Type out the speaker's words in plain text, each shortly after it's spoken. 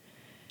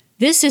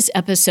This is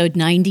episode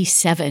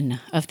 97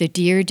 of the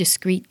Dear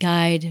Discreet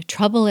Guide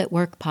Trouble at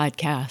Work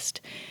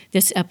podcast.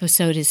 This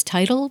episode is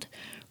titled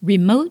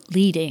Remote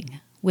Leading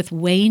with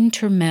Wayne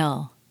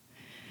Turmel.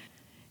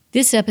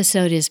 This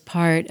episode is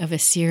part of a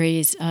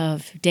series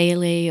of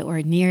daily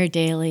or near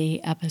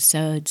daily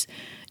episodes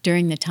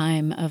during the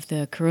time of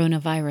the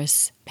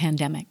coronavirus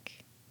pandemic.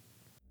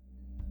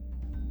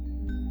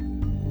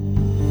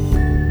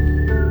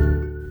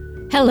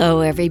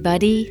 Hello,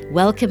 everybody.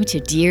 Welcome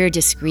to Dear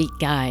Discreet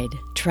Guide,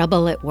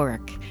 Trouble at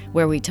Work,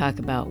 where we talk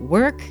about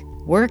work,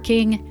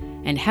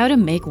 working, and how to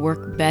make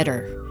work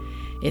better.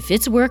 If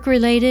it's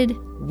work-related,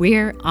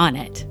 we're on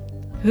it.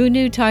 Who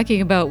knew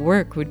talking about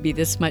work would be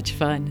this much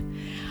fun?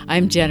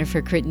 I'm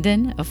Jennifer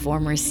Crittenden, a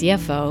former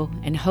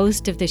CFO and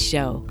host of the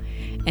show,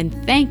 and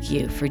thank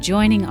you for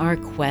joining our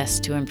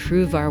quest to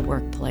improve our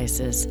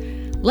workplaces.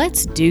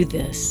 Let's do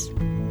this.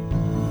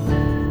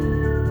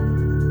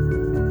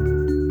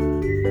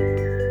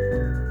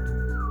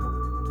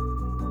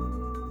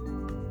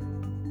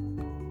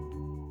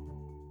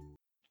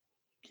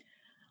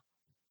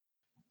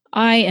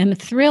 I am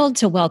thrilled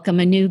to welcome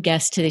a new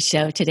guest to the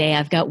show today.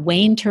 I've got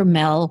Wayne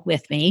Turmel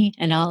with me,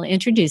 and I'll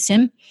introduce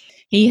him.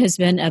 He has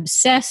been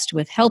obsessed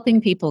with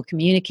helping people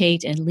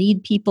communicate and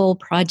lead people,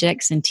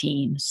 projects, and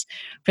teams.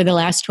 For the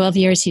last 12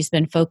 years, he's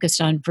been focused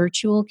on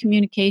virtual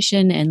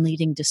communication and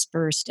leading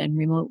dispersed and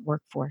remote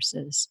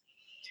workforces.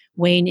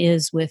 Wayne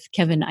is with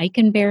Kevin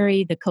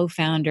Eikenberry, the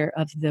co-founder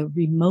of the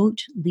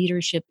Remote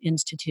Leadership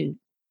Institute.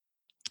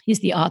 He's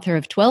the author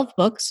of 12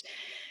 books,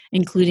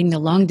 including The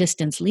Long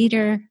Distance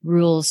Leader,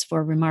 Rules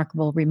for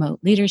Remarkable Remote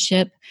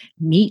Leadership,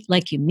 Meet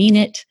Like You Mean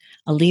It,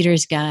 A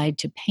Leader's Guide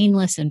to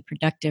Painless and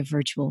Productive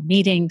Virtual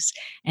Meetings,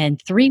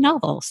 and 3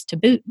 novels to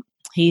boot.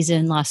 He's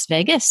in Las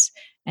Vegas,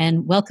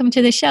 and welcome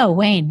to the show,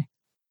 Wayne.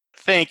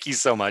 Thank you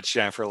so much,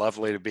 Jennifer.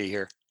 Lovely to be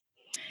here.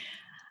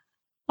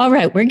 All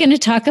right, we're going to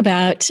talk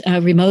about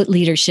remote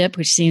leadership,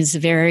 which seems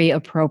very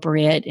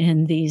appropriate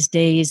in these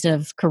days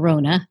of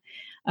Corona.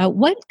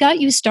 What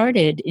got you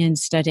started in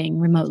studying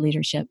remote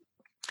leadership?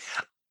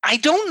 I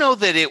don't know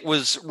that it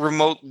was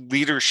remote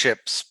leadership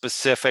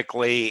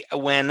specifically.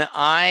 When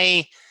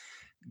I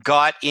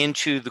got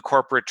into the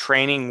corporate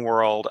training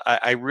world,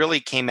 I really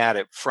came at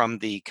it from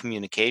the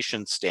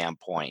communication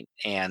standpoint.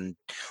 And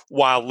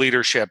while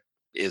leadership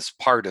is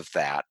part of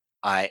that,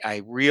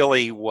 I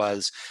really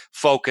was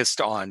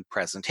focused on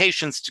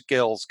presentation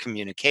skills,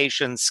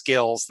 communication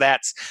skills.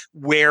 That's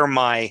where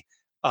my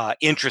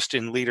interest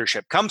in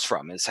leadership comes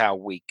from, is how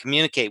we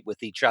communicate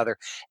with each other.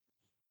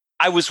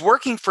 I was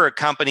working for a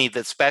company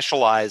that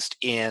specialized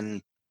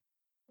in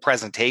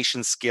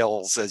presentation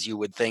skills, as you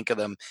would think of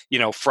them,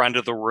 front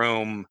of the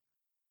room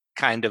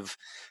kind of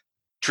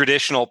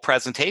traditional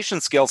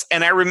presentation skills.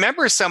 And I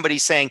remember somebody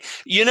saying,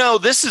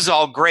 this is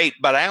all great,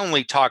 but I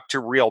only talk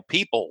to real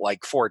people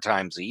like 4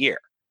 times a year.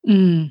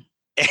 Mm.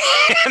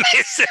 And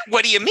they said,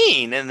 what do you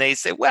mean? And they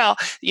said, well,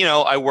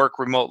 I work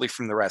remotely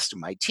from the rest of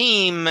my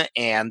team,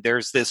 and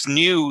there's this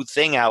new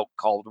thing out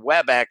called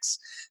WebEx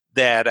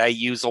that I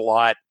use a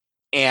lot.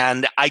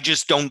 And I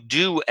just don't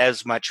do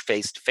as much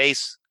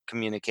face-to-face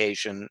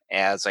communication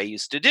as I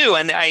used to do.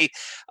 And I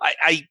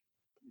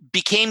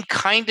became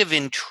kind of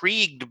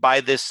intrigued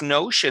by this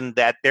notion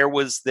that there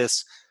was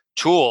this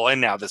tool,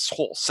 and now this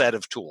whole set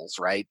of tools,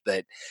 right,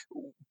 that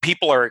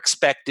people are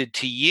expected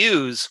to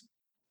use.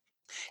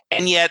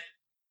 And yet,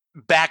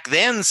 back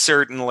then,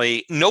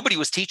 certainly, nobody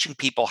was teaching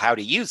people how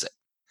to use it.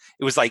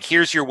 It was like,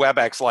 here's your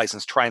WebEx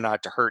license, try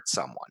not to hurt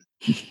someone.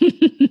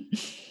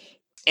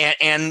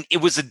 And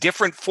it was a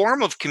different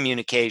form of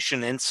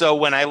communication. And so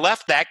when I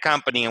left that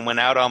company and went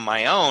out on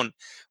my own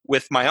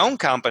with my own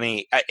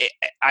company,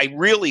 I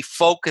really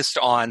focused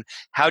on,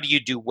 how do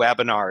you do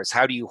webinars?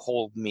 How do you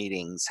hold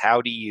meetings?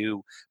 How do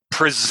you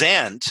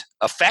present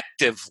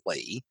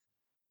effectively,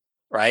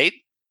 right?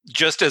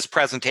 Just as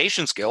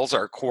presentation skills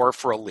are core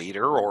for a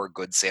leader or a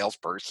good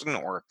salesperson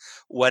or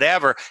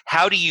whatever,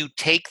 how do you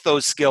take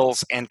those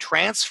skills and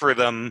transfer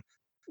them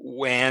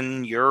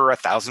when you're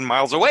 1,000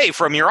 miles away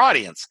from your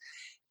audience?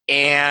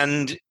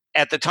 And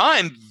at the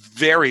time,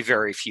 very,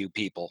 very few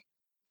people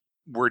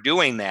were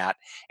doing that.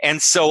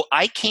 And so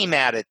I came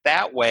at it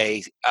that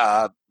way.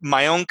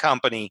 My own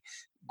company,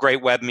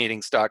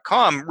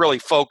 greatwebmeetings.com, really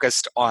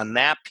focused on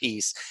that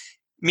piece.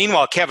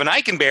 Meanwhile, Kevin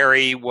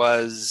Eikenberry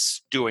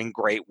was doing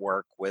great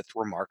work with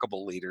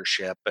remarkable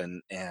leadership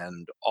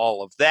and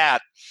all of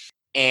that.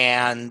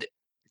 And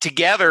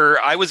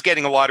together, I was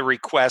getting a lot of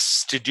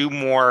requests to do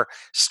more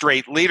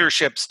straight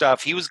leadership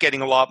stuff. He was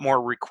getting a lot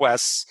more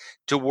requests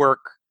to work.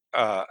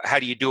 How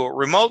do you do it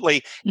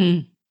remotely?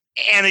 And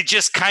it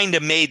just kind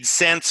of made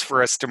sense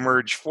for us to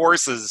merge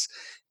forces,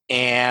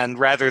 and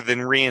rather than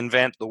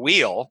reinvent the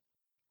wheel,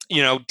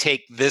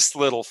 take this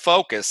little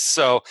focus.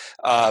 So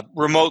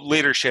Remote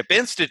Leadership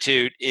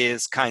Institute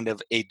is kind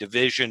of a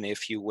division,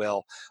 if you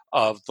will,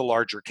 of the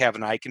larger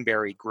Kevin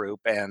Eikenberry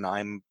group, and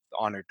I'm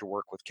honored to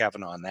work with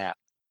Kevin on that.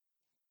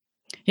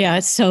 Yeah,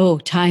 it's so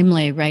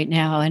timely right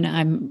now. And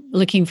I'm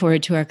looking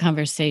forward to our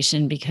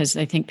conversation because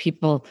I think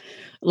people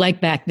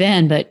like back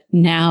then, but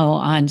now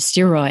on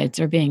steroids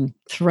are being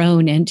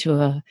thrown into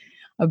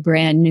a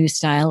brand new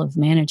style of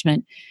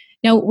management.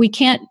 Now, we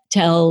can't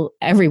tell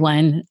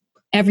everyone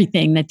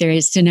everything that there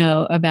is to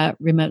know about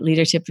remote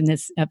leadership in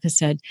this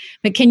episode,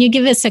 but can you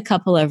give us a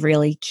couple of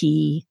really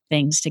key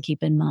things to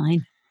keep in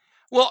mind?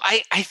 Well,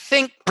 I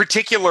think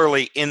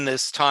particularly in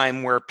this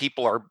time where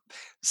people are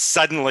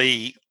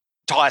suddenly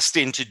tossed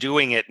into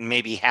doing it and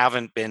maybe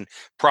haven't been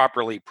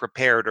properly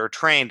prepared or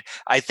trained,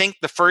 I think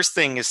the first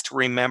thing is to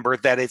remember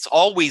that it's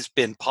always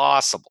been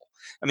possible.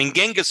 I mean,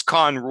 Genghis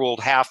Khan ruled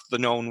half the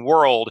known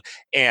world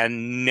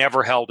and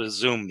never held a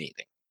Zoom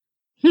meeting,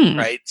 Hmm.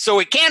 right? So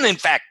it can, in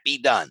fact, be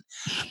done.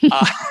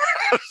 Uh,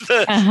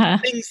 the Uh-huh.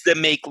 things that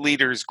make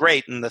leaders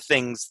great and the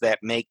things that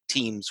make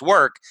teams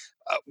work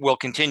will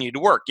continue to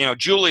work. You know,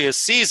 Julius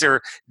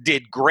Caesar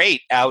did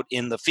great out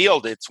in the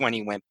field. It's when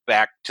he went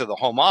back to the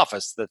home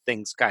office that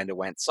things kind of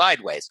went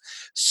sideways.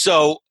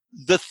 So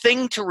the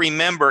thing to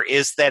remember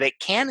is that it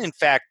can, in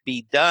fact,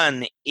 be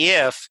done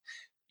if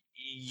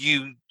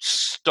you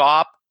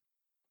stop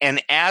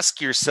and ask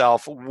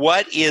yourself,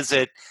 what is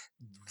it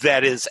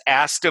that is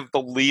asked of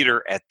the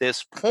leader at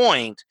this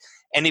point?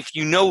 And if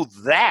you know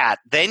that,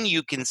 then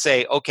you can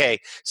say, okay,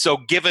 so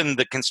given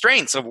the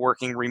constraints of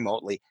working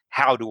remotely,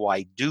 how do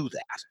I do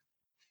that?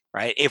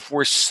 Right? If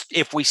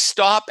we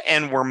stop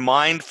and we're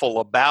mindful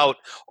about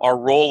our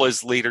role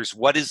as leaders,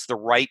 what is the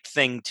right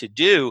thing to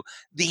do?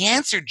 The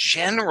answer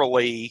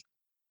generally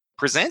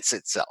presents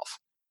itself.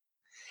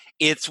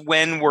 It's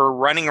when we're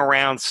running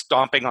around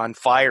stomping on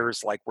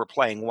fires like we're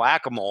playing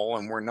whack-a-mole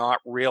and we're not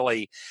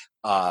really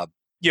uh,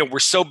 we're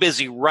so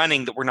busy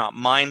running that we're not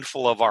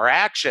mindful of our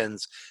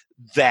actions,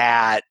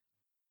 that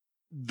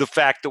the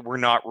fact that we're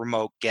not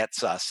remote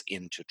gets us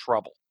into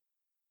trouble.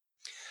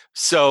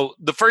 So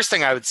the first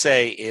thing I would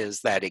say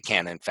is that it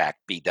can in fact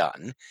be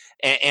done.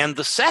 And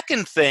the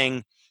second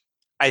thing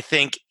I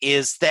think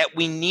is that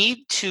we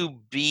need to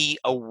be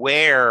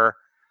aware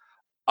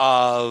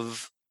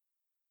of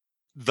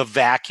the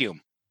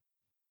vacuum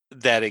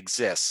that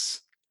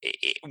exists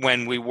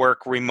when we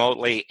work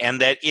remotely, and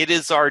that it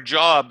is our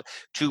job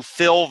to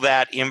fill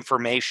that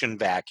information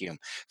vacuum.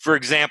 For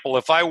example,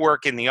 if I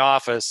work in the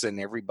office and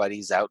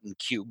everybody's out in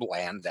cube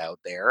land out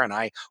there and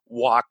I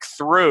walk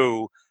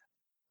through,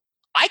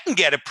 I can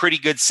get a pretty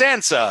good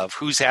sense of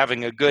who's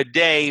having a good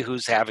day,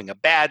 who's having a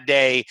bad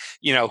day,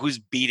 who's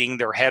beating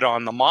their head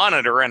on the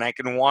monitor, and I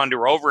can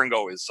wander over and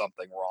go, is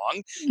something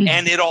wrong?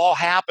 And it all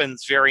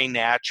happens very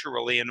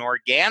naturally and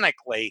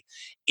organically.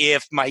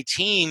 If my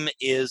team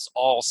is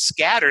all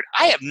scattered,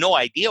 I have no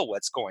idea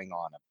what's going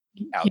on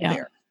out Yeah.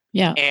 there.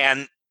 Yeah.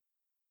 And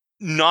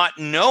not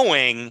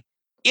knowing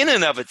in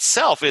and of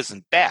itself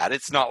isn't bad.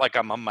 It's not like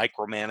I'm a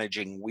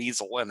micromanaging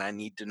weasel and I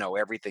need to know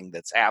everything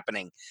that's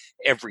happening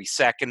every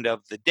second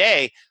of the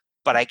day,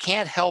 but I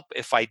can't help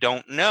if I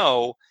don't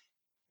know.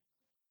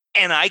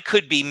 And I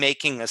could be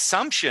making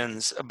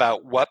assumptions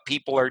about what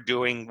people are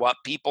doing, what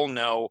people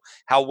know,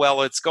 how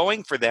well it's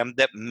going for them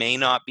that may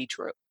not be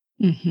true.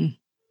 Hmm.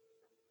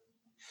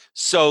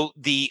 So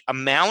the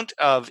amount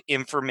of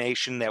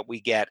information that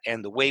we get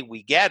and the way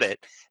we get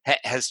it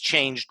has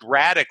changed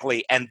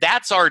radically. And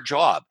that's our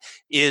job,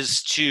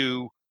 is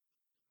to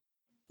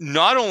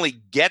not only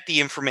get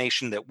the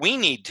information that we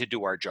need to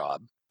do our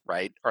job,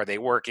 right? Are they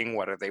working?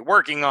 What are they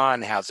working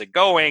on? How's it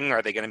going?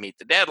 Are they going to meet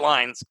the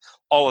deadlines?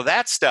 All of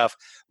that stuff,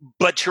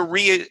 but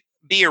to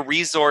be a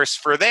resource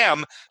for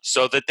them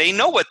so that they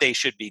know what they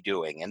should be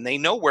doing and they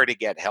know where to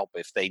get help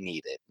if they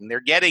need it. And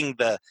they're getting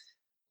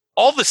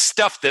all the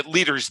stuff that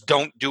leaders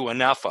don't do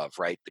enough of,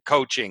 right? The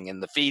coaching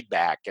and the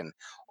feedback and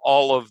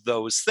all of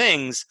those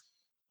things.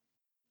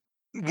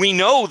 We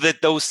know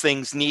that those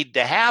things need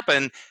to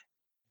happen.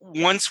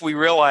 Once we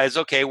realize,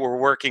 okay, we're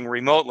working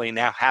remotely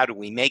now, how do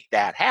we make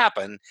that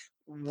happen?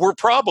 We're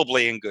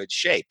probably in good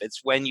shape.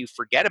 It's when you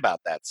forget about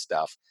that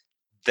stuff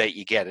that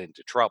you get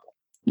into trouble.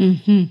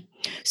 Hmm.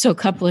 So, a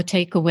couple of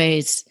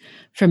takeaways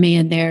for me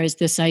in there is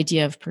this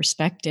idea of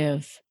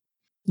perspective,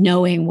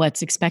 knowing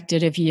what's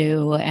expected of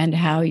you and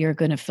how you're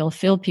going to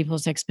fulfill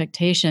people's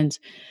expectations.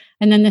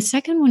 And then the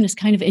second one is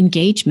kind of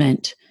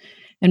engagement.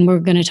 And we're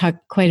going to talk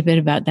quite a bit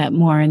about that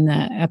more in the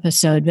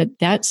episode, but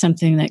that's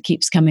something that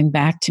keeps coming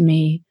back to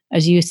me,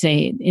 as you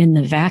say, in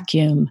the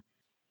vacuum.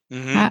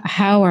 Mm-hmm.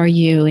 How are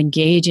you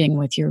engaging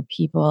with your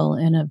people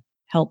in a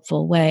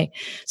helpful way?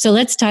 So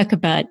let's talk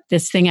about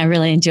this thing I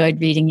really enjoyed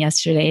reading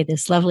yesterday,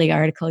 this lovely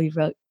article you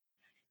wrote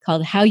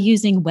called How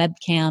Using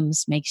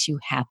Webcams Makes You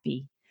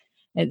Happy.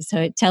 And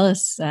so tell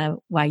us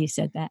why you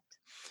said that.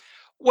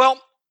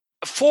 Well,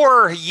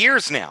 for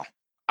years now,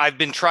 I've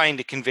been trying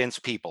to convince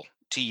people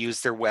to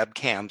use their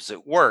webcams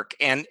at work.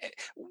 And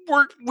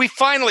we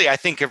finally, I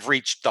think, have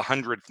reached the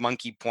 100th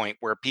monkey point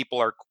where people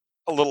are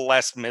a little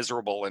less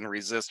miserable and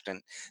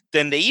resistant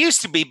than they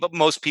used to be, but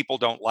most people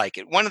don't like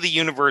it. One of the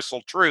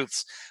universal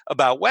truths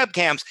about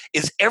webcams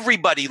is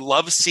everybody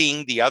loves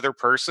seeing the other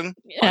person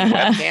on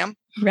Uh, webcam,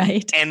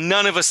 right. and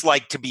none of us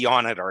like to be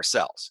on it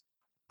ourselves.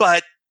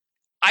 But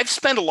I've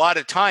spent a lot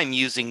of time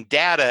using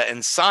data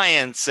and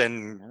science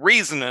and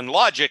reason and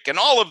logic and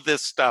all of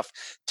this stuff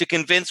to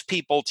convince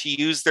people to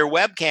use their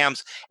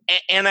webcams.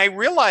 And I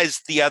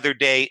realized the other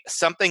day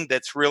something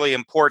that's really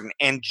important.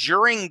 And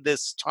during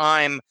this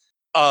time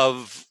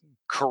of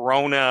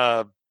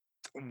Corona,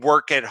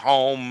 work at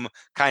home,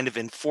 kind of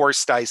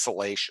enforced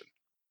isolation,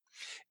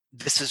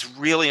 this is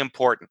really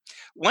important.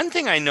 One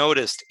thing I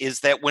noticed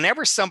is that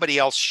whenever somebody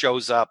else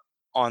shows up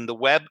on the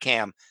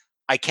webcam,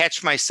 I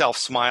catch myself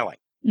smiling.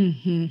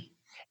 Mm-hmm.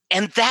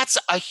 And that's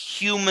a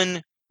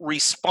human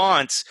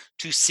response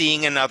to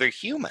seeing another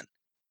human,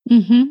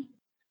 Mm-hmm.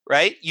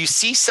 right? You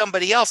see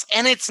somebody else,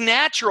 and it's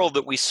natural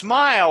that we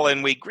smile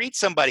and we greet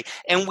somebody,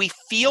 and we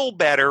feel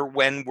better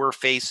when we're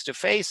face to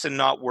face and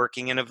not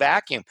working in a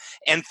vacuum.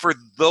 And for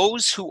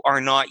those who are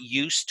not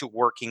used to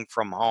working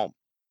from home,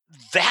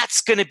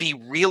 that's going to be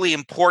really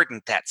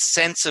important, that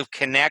sense of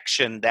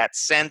connection, that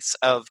sense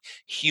of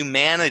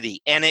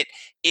humanity. And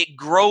it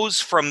grows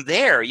from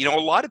there. A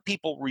lot of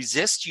people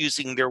resist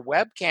using their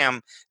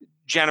webcam,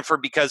 Jennifer,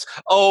 because,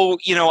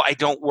 I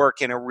don't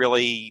work in a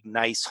really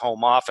nice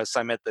home office.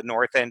 I'm at the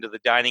north end of the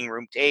dining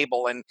room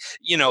table, and,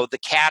 the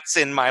cat's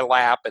in my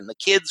lap and the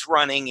kids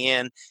running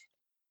in.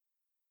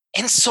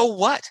 And so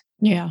what?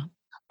 Yeah.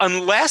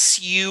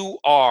 Unless you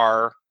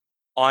are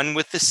on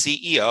with the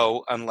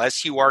CEO,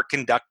 unless you are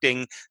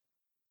conducting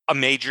a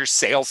major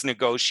sales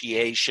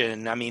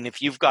negotiation. I mean,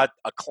 if you've got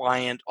a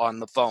client on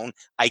the phone,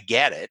 I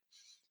get it.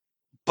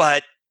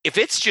 But if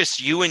it's just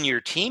you and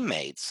your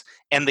teammates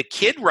and the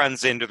kid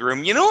runs into the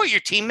room, you know what your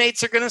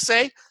teammates are going to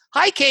say?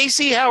 Hi,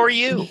 Casey, how are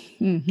you?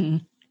 Mm-hmm.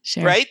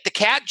 Sure. Right? The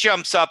cat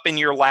jumps up in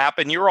your lap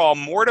and you're all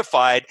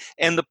mortified.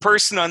 And the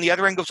person on the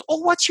other end goes, oh,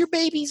 what's your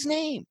baby's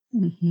name?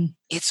 Mm-hmm.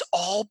 It's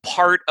all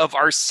part of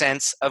our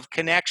sense of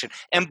connection.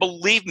 And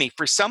believe me,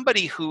 for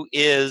somebody who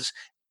is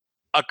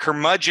a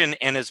curmudgeon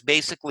and as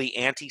basically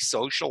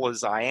antisocial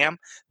as I am,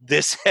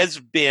 this has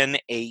been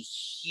a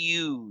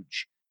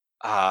huge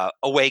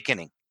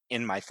awakening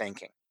in my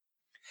thinking.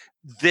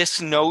 This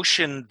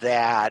notion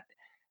that,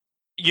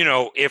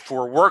 if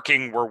we're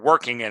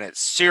working and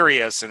it's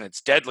serious and it's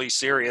deadly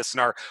serious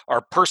and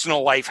our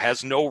personal life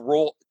has no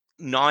role.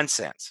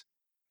 Nonsense.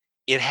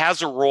 It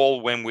has a role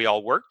when we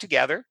all work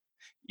together.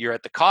 You're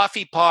at the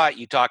coffee pot,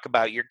 you talk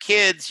about your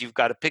kids, you've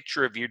got a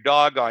picture of your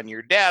dog on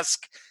your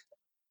desk,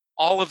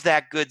 all of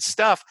that good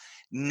stuff.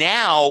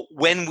 Now,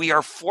 when we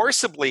are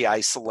forcibly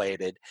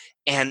isolated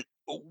and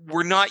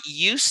we're not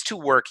used to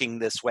working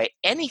this way,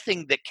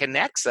 anything that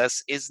connects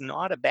us is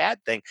not a bad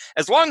thing,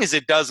 as long as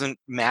it doesn't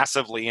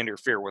massively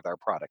interfere with our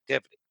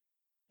productivity.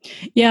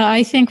 Yeah,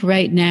 I think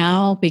right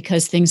now,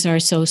 because things are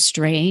so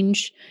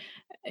strange,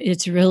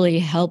 it's really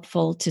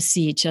helpful to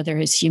see each other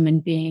as human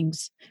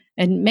beings.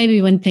 And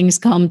maybe when things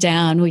calm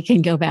down, we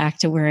can go back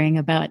to worrying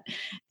about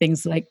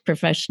things like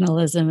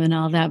professionalism and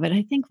all that. But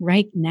I think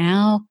right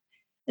now,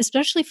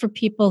 especially for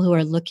people who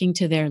are looking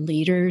to their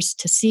leaders,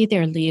 to see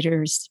their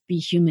leaders be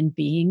human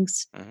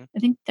beings, Mhm. I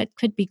think that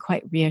could be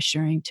quite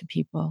reassuring to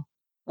people.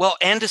 Well,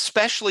 and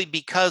especially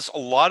because a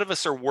lot of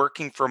us are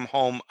working from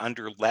home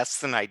under less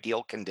than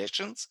ideal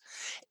conditions.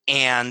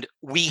 And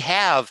we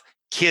have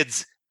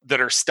kids that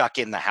are stuck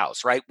in the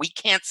house, right? We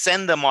can't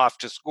send them off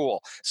to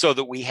school so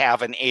that we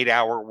have an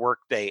 8-hour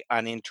workday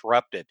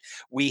uninterrupted.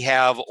 We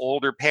have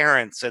older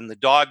parents and the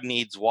dog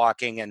needs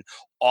walking and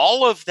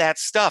all of that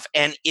stuff.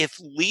 And if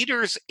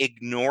leaders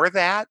ignore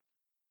that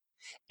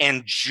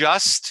and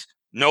just,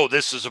 no,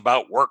 this is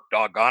about work,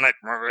 doggone it,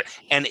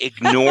 and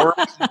ignore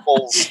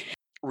people's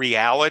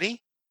reality,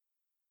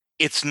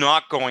 it's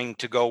not going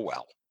to go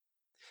well.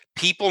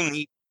 People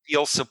need to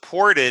feel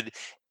supported.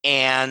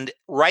 And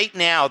right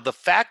now, the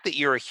fact that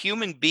you're a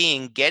human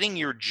being getting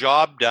your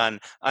job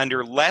done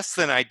under less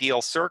than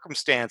ideal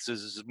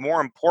circumstances is more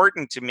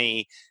important to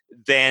me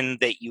than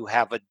that you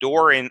have a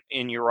door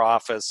in your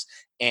office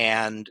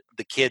and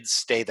the kids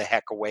stay the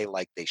heck away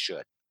like they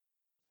should.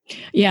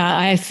 Yeah,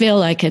 I feel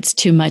like it's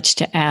too much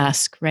to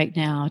ask right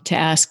now to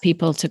ask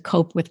people to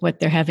cope with what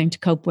they're having to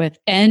cope with.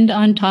 And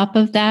on top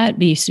of that,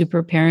 be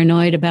super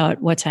paranoid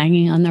about what's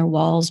hanging on their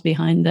walls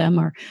behind them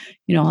or,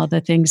 all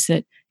the things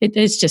that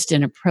it's just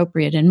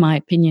inappropriate, in my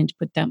opinion, to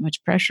put that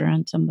much pressure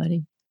on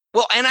somebody.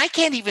 Well, and I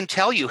can't even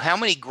tell you how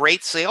many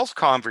great sales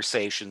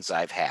conversations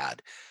I've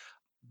had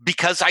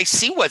because I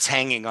see what's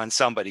hanging on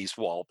somebody's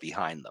wall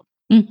behind them.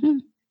 Mm-hmm.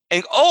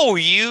 And oh,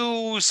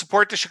 you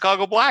support the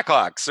Chicago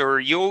Blackhawks, or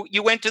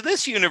you went to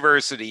this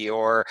university,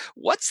 or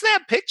what's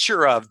that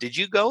picture of? Did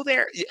you go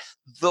there?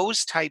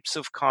 Those types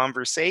of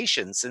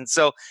conversations. And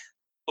so,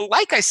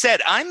 like I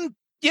said, I'm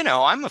a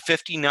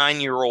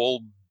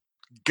 59-year-old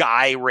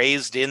guy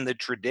raised in the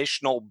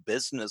traditional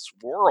business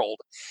world.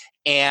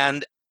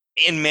 And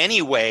in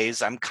many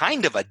ways, I'm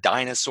kind of a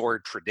dinosaur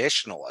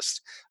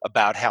traditionalist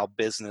about how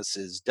business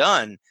is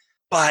done.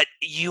 But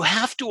you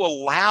have to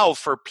allow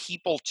for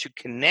people to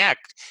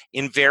connect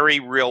in very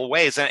real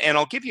ways. And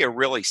I'll give you a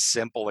really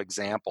simple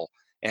example.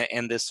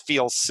 And this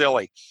feels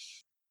silly.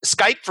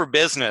 Skype for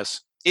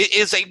Business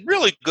is a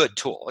really good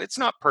tool. It's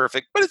not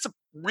perfect, but it's a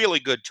really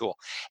good tool.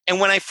 And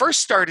when I first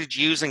started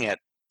using it,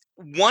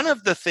 one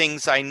of the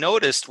things I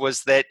noticed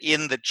was that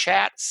in the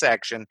chat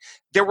section,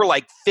 there were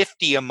like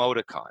 50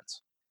 emoticons.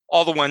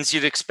 All the ones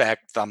you'd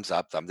expect, thumbs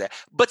up, thumbs down.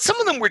 But some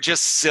of them were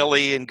just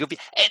silly and goofy.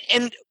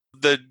 And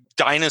the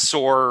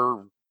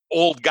dinosaur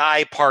old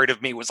guy part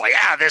of me was like,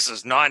 this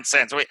is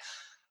nonsense.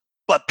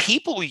 But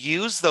people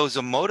use those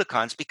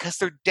emoticons because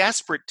they're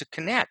desperate to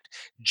connect.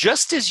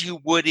 Just as you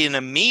would in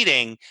a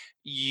meeting,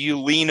 you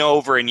lean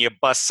over and you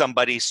bust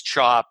somebody's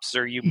chops,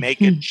 or you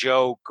make a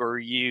joke, or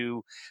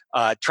you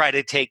try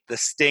to take the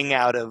sting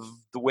out of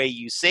the way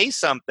you say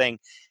something.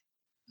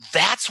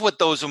 That's what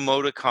those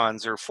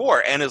emoticons are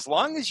for. And as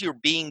long as you're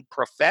being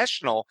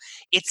professional,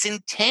 it's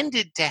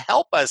intended to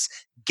help us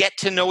get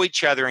to know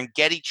each other and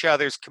get each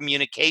other's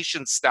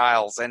communication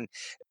styles and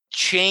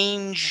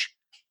change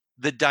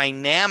the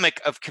dynamic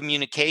of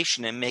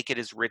communication and make it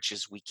as rich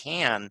as we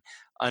can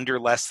under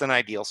less than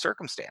ideal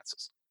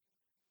circumstances.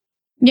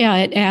 Yeah,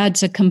 it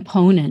adds a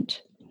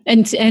component.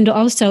 And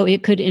also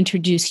it could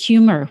introduce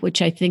humor,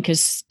 which I think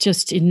is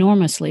just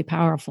enormously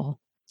powerful.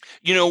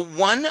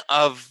 One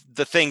of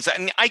the things,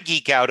 I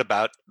geek out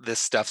about this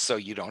stuff so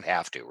you don't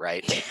have to,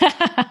 right?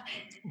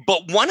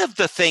 But one of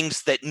the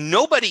things that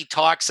nobody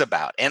talks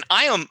about, and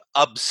I am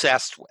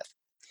obsessed with,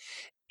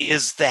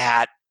 is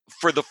that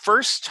for the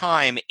first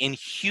time in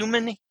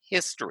human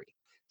history,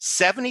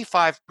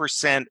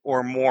 75%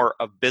 or more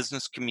of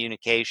business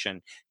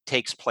communication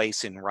takes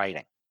place in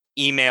writing.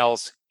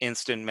 Emails,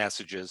 instant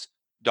messages,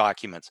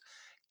 documents.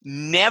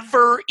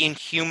 Never in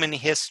human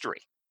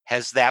history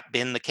has that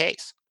been the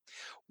case.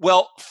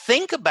 Well,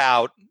 think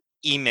about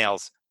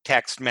emails,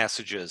 text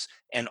messages,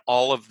 and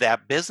all of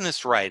that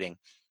business writing.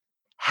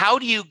 How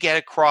do you get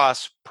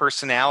across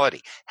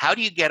personality? How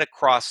do you get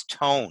across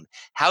tone?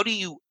 How do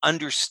you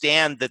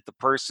understand that the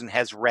person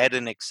has read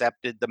and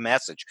accepted the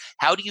message?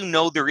 How do you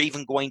know they're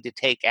even going to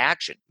take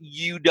action?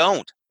 You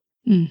don't.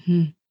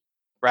 Mm-hmm.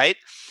 Right?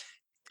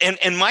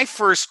 And my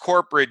first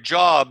corporate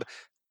job,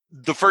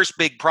 the first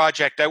big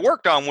project I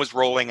worked on was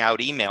rolling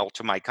out email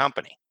to my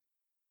company.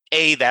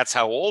 That's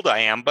how old I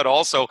am, but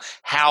also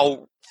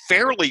how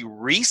fairly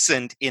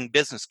recent in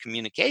business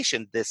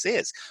communication this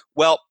is.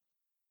 Well,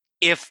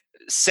 if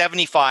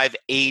 75,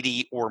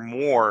 80 or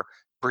more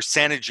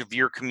percentage of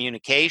your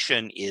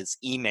communication is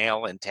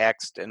email and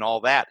text and all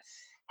that,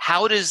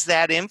 how does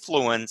that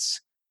influence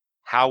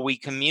how we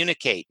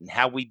communicate and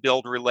how we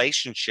build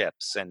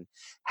relationships, and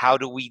how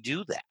do we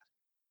do that?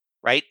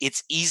 Right?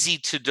 It's easy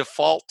to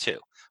default to.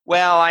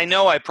 Well, I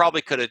know I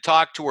probably could have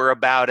talked to her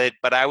about it,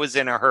 but I was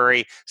in a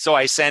hurry, so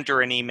I sent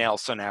her an email,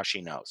 so now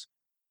she knows.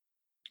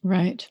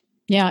 Right.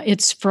 Yeah,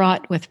 it's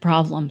fraught with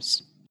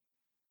problems.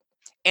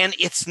 And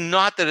it's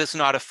not that it's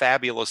not a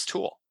fabulous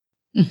tool.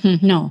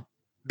 Mm-hmm. No.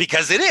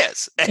 Because it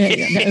is.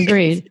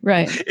 Agreed.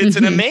 Right. It's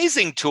an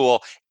amazing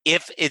tool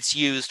if it's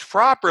used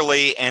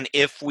properly and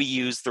if we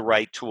use the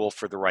right tool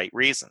for the right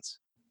reasons.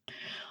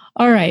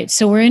 All right.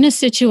 So we're in a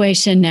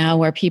situation now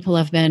where people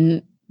have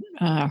been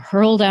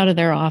hurled out of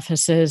their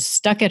offices,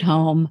 stuck at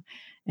home,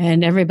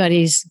 and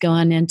everybody's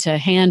gone into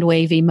hand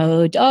wavy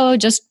mode. Oh,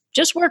 just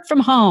work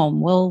from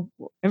home. Well,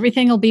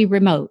 everything will be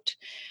remote.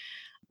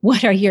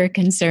 What are your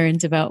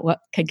concerns about what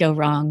could go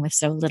wrong with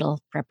so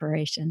little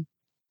preparation?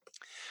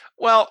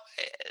 Well,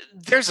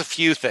 there's a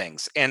few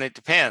things, and it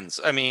depends.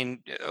 I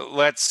mean,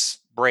 let's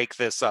break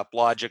this up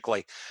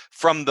logically.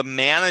 From the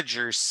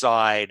manager's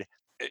side,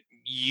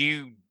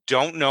 you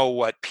don't know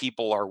what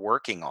people are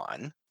working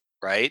on,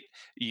 right?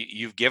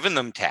 You've given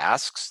them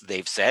tasks.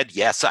 They've said,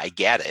 yes, I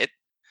get it.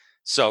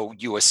 So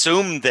you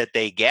assume that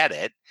they get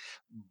it,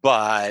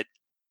 but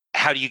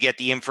how do you get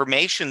the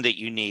information that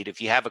you need?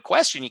 If you have a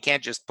question, you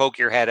can't just poke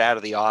your head out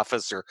of the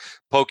office or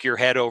poke your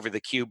head over the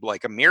cube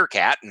like a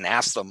meerkat and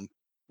ask them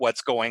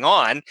what's going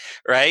on,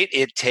 right?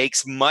 It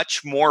takes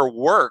much more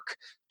work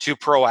to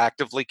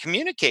proactively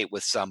communicate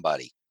with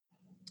somebody.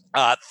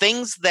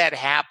 Things that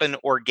happen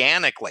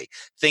organically,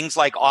 things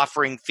like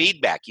offering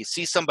feedback. You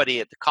see somebody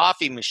at the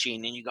coffee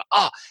machine and you go,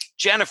 oh,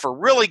 Jennifer,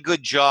 really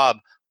good job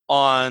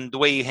on the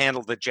way you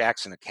handled the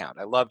Jackson account.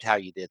 I loved how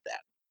you did that.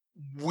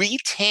 We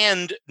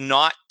tend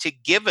not to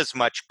give as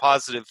much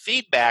positive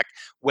feedback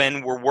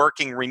when we're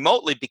working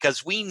remotely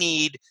because we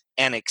need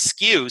an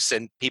excuse,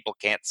 and people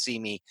can't see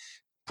me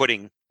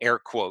putting air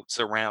quotes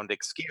around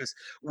excuse.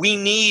 We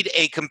need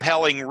a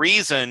compelling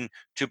reason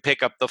to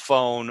pick up the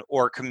phone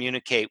or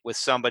communicate with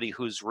somebody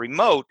who's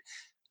remote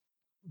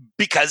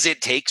because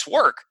it takes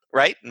work,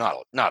 right?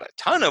 Not a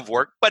ton of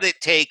work, but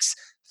it takes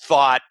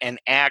thought and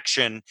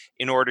action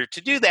in order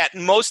to do that.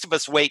 And most of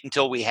us wait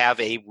until we have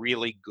a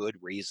really good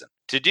reason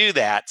to do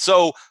that.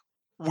 So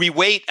we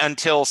wait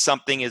until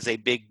something is a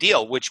big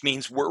deal, which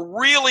means we're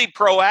really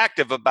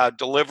proactive about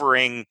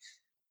delivering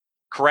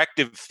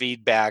corrective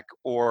feedback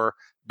or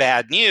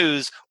bad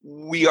news.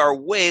 We are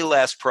way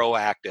less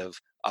proactive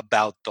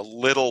about the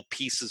little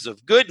pieces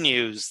of good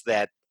news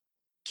that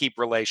keep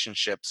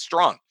relationships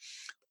strong.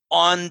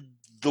 On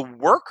the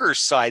worker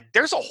side,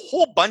 there's a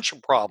whole bunch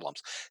of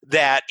problems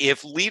that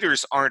if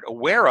leaders aren't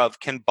aware of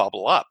can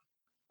bubble up.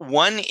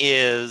 One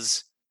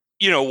is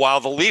while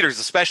the leaders,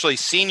 especially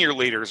senior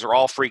leaders, are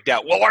all freaked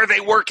out. Well, are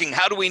they working?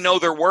 How do we know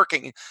they're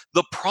working?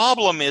 The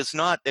problem is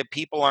not that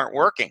people aren't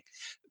working.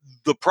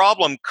 The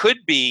problem could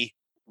be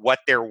what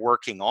they're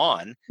working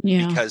on,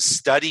 Yeah. because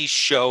studies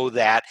show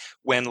that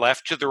when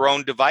left to their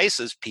own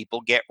devices, people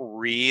get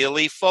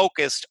really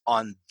focused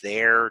on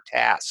their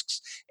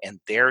tasks and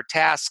their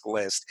task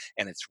list.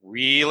 And it's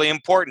really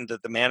important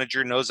that the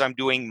manager knows I'm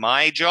doing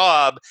my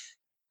job.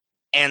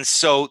 And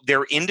so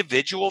their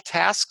individual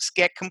tasks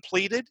get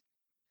completed,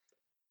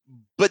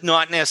 but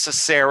not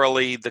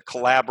necessarily the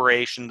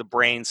collaboration, the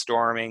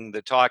brainstorming,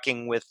 the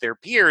talking with their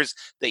peers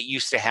that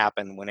used to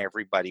happen when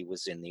everybody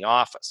was in the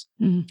office.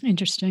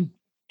 Interesting.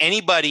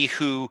 Anybody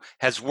who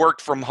has worked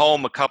from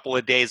home a couple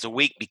of days a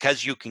week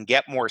because you can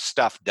get more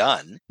stuff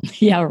done,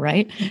 Yeah,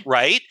 right.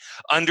 right,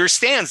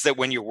 understands that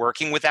when you're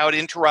working without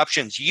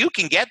interruptions, you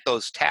can get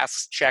those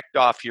tasks checked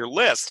off your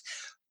list,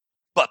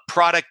 but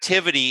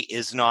productivity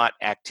is not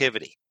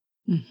activity.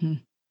 Mm-hmm.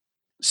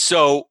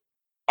 So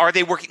are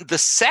they working? The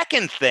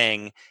second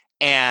thing,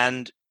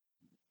 and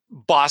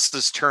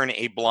bosses turn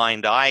a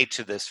blind eye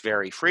to this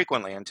very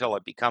frequently until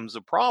it becomes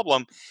a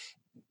problem.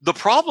 The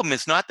problem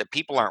is not that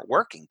people aren't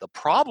working. The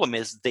problem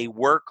is they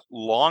work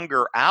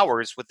longer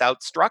hours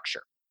without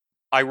structure.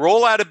 I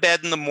roll out of bed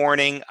in the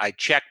morning, I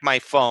check my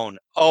phone.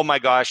 Oh my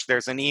gosh,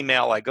 there's an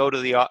email. I go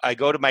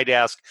to my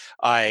desk,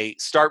 I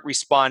start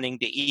responding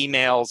to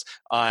emails.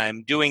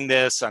 I'm doing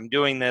this, I'm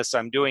doing this,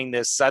 I'm doing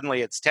this.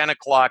 Suddenly it's 10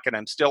 o'clock and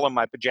I'm still in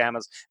my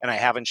pajamas and I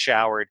haven't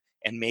showered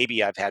and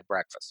maybe I've had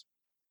breakfast.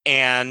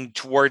 And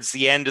towards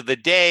the end of the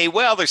day,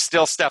 well, there's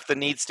still stuff that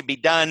needs to be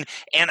done.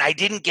 And I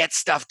didn't get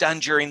stuff done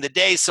during the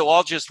day, so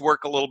I'll just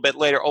work a little bit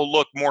later. Oh,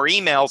 look, more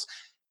emails.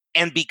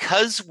 And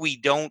because we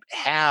don't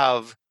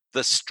have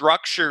the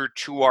structure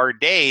to our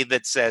day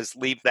that says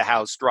leave the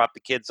house, drop the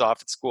kids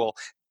off at school,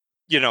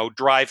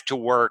 drive to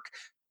work,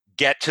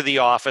 get to the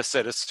office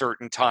at a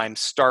certain time,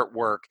 start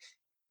work,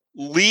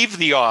 leave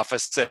the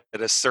office at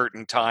a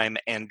certain time,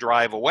 and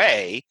drive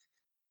away.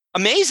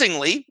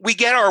 Amazingly, we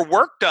get our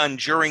work done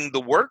during the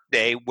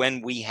workday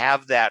when we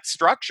have that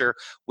structure.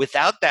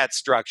 Without that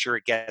structure,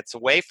 it gets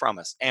away from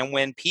us. And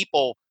when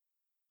people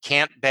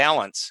can't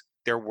balance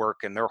their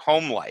work and their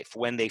home life,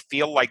 when they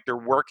feel like they're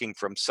working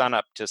from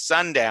sunup to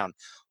sundown,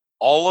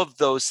 all of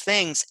those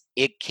things,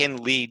 it can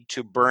lead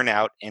to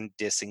burnout and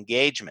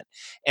disengagement.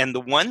 And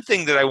the one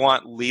thing that I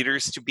want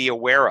leaders to be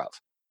aware of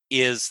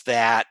is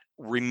that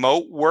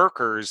remote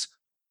workers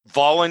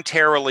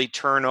voluntarily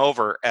turn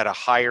over at a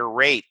higher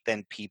rate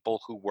than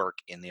people who work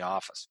in the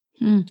office.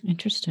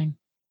 Interesting.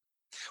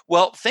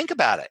 Well, think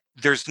about it.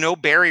 There's no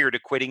barrier to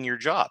quitting your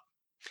job.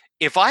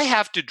 If I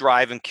have to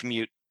drive and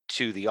commute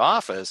to the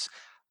office,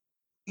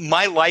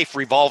 my life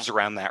revolves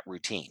around that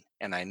routine.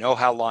 And I know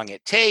how long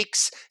it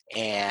takes,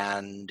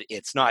 and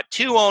it's not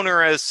too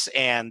onerous,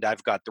 and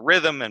I've got the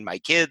rhythm and my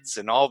kids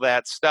and all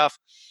that stuff.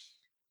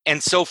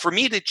 And so for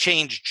me to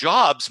change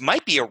jobs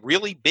might be a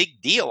really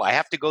big deal. I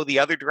have to go the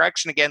other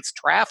direction against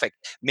traffic.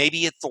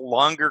 Maybe it's a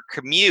longer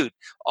commute.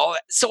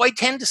 So I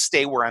tend to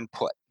stay where I'm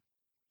put.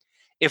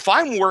 If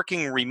I'm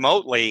working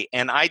remotely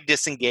and I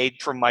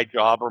disengage from my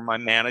job or my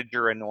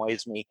manager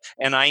annoys me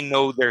and I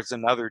know there's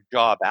another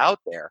job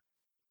out there,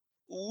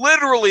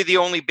 literally the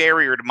only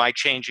barrier to my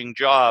changing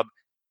job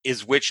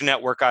is which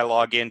network I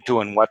log into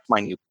and what's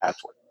my new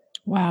password.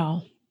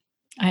 Wow.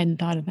 I hadn't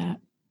thought of that.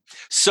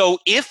 So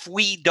if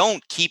we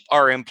don't keep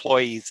our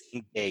employees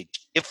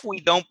engaged, if we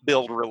don't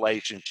build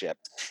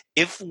relationships,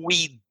 if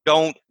we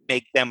don't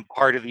make them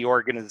part of the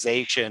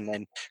organization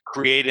and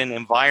create an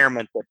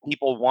environment that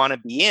people want to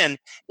be in,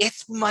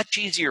 it's much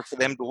easier for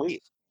them to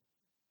leave.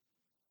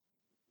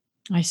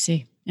 I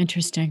see.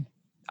 Interesting.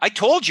 I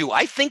told you,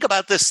 I think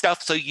about this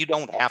stuff so you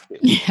don't have to.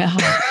 Yeah.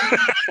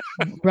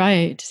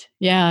 Right.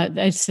 Yeah.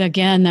 It's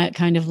again that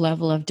kind of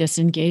level of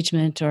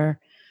disengagement or,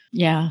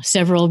 yeah,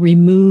 several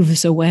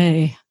removes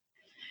away.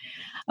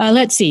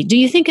 Let's see. Do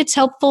you think it's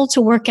helpful to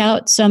work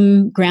out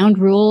some ground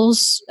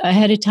rules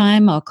ahead of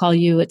time? I'll call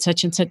you at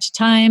such and such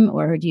time.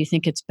 Or do you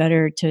think it's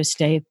better to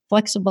stay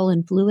flexible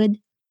and fluid?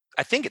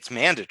 I think it's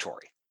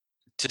mandatory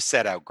to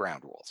set out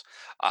ground rules.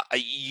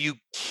 You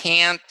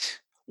can't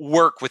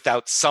work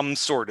without some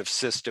sort of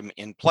system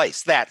in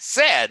place. That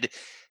said,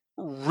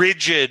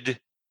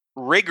 rigid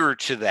rigor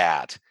to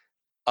that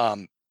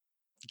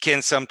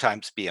can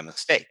sometimes be a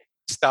mistake.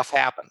 Stuff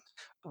happens.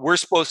 We're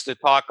supposed to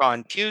talk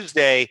on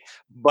Tuesday,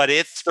 but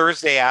it's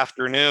Thursday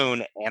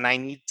afternoon and I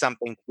need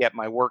something to get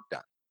my work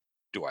done.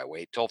 Do I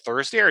wait till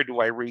Thursday or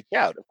do I reach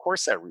out? Of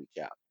course, I reach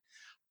out.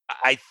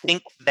 I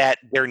think that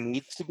there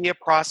needs to be a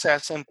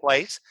process in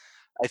place.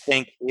 I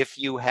think if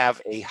you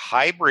have a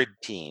hybrid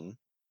team,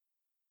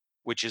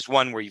 which is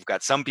one where you've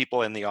got some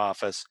people in the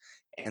office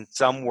and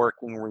some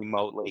working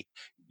remotely,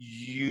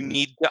 you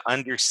need to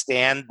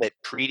understand that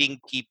treating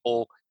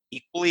people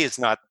equally is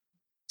not the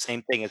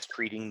same thing as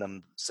treating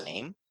them the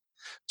same.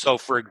 So,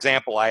 for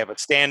example, I have a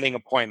standing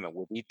appointment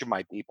with each of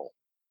my people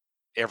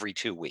every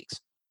 2 weeks.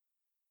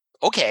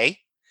 Okay,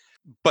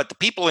 But the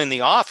people in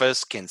the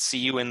office can see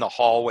you in the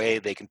hallway.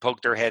 They can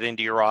poke their head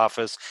into your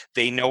office.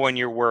 They know when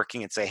you're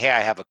working and say, hey, I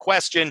have a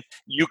question.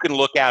 You can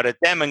look out at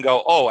them and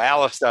go, oh,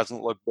 Alice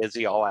doesn't look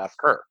busy. I'll ask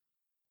her.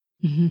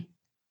 Mm-hmm.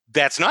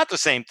 That's not the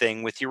same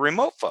thing with your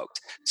remote folks.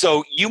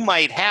 So you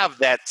might have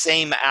that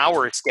same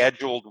hour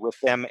scheduled with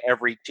them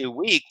every 2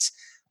 weeks,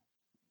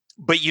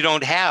 but you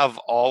don't have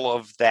all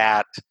of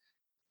that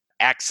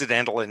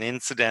accidental and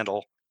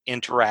incidental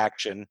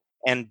interaction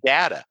and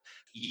data.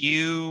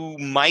 You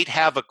might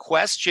have a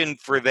question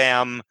for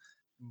them,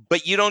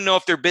 but you don't know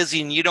if they're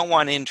busy and you don't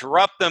want to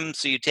interrupt them,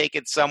 so you take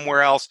it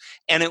somewhere else.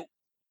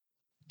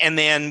 And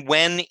then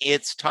when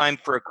it's time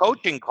for a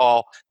coaching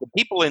call, the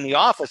people in the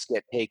office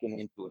get taken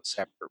into a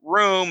separate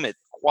room. It's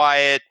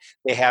quiet.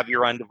 They have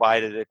your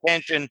undivided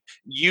attention.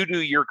 You do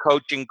your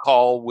coaching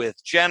call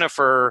with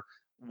Jennifer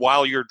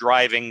while you're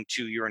driving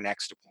to your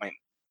next appointment.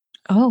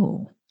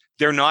 Oh.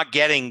 They're not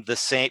getting the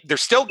same. They're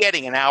still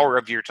getting an hour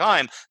of your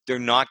time. They're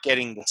not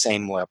getting the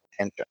same level of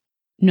attention.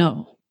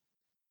 No.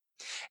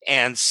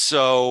 And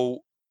so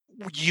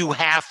you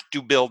have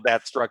to build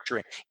that structure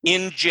in.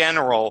 In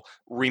general,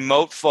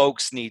 remote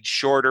folks need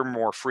shorter,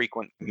 more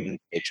frequent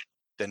communication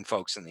than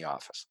folks in the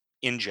office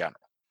in general.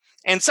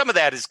 And some of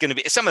that's going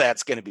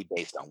to be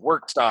based on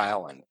work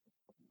style and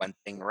one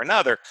thing or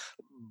another.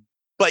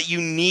 But you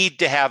need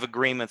to have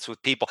agreements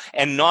with people,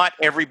 and not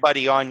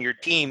everybody on your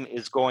team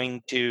is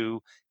going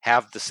to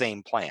have the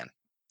same plan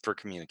for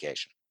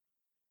communication.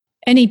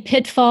 Any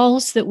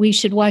pitfalls that we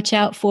should watch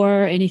out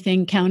for?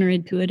 Anything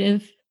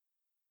counterintuitive?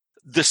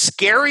 The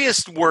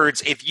scariest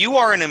words, if you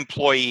are an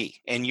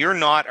employee and you're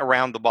not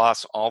around the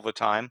boss all the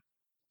time,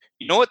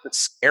 you know what the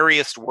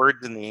scariest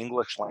words in the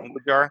English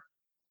language are?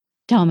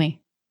 Tell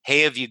me.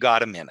 Hey, have you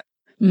got a minute?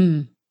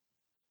 Mm.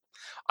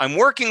 I'm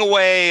working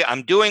away.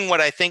 I'm doing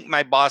what I think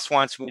my boss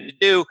wants me to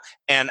do.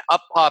 And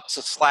up pops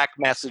a Slack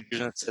message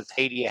and it says,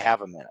 hey, do you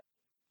have a minute?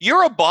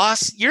 You're a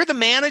boss. You're the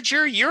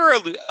manager. You're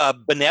a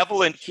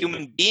benevolent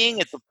human being.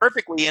 It's a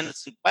perfectly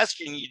innocent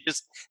question. You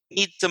just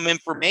need some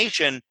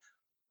information.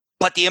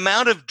 But the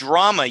amount of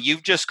drama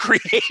you've just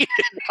created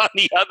on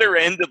the other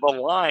end of the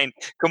line,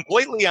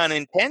 completely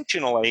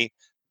unintentionally,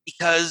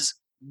 because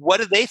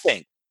what do they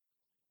think?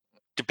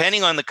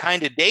 Depending on the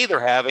kind of day they're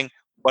having,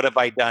 what have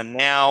I done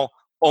now?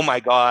 Oh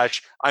my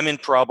gosh, I'm in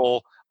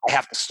trouble. I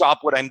have to stop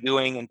what I'm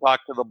doing and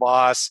talk to the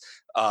boss,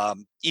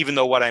 even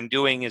though what I'm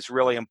doing is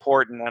really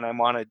important and I'm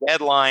on a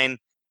deadline.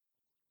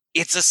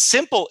 It's a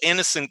simple,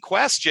 innocent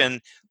question,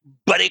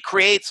 but it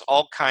creates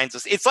all kinds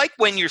of. It's like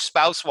when your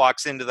spouse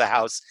walks into the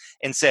house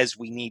and says,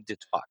 we need to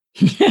talk.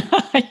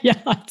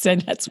 Yeah, I'd say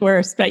that's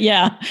worse, but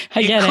yeah,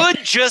 I get it. It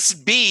could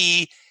just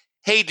be,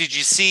 hey, did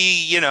you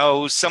see,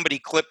 somebody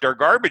clipped our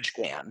garbage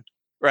can,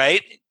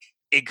 right?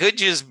 It could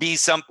just be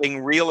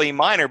something really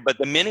minor, but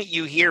the minute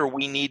you hear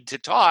we need to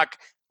talk,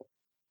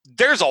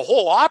 there's a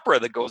whole opera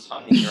that goes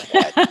on in your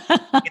head.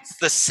 It's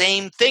the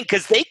same thing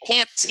because they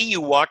can't see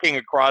you walking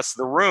across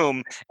the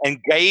room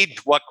and gauge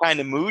what kind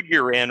of mood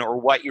you're in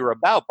or what you're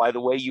about by the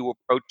way you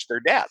approach their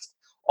desk.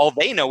 All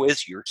they know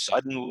is you're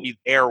suddenly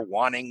there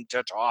wanting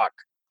to talk.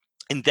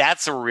 And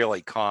that's a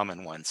really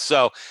common one.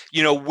 So,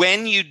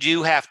 when you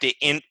do have to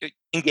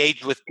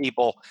engage with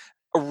people,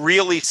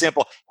 really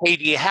simple, hey,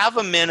 do you have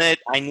a minute?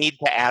 I need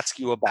to ask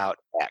you about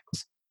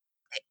X.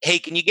 Hey,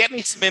 can you get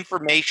me some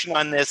information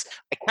on this?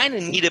 I kind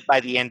of need it by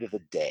the end of the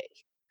day,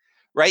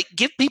 right?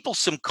 Give people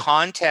some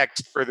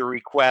context for the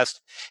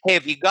request. Hey,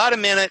 have you got a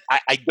minute?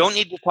 I don't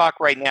need to talk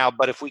right now,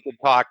 but if we could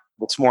talk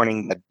this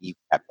morning, that'd be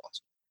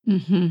fabulous.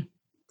 Mm-hmm.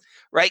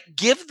 Right?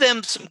 Give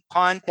them some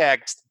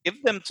context,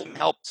 give them some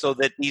help so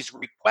that these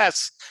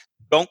requests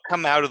don't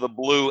come out of the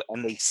blue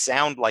and they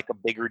sound like a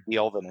bigger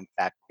deal than in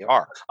fact they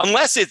are,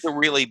 unless it's a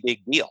really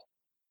big deal,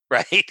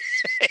 right?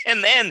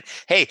 And then,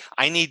 hey,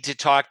 I need to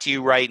talk to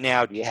you right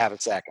now. Do you have a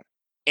second?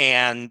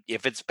 And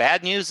if it's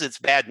bad news, it's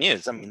bad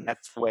news. I mean,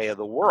 that's the way of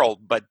the world,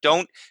 but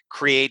don't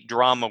create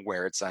drama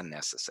where it's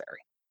unnecessary.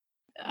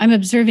 I'm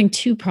observing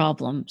two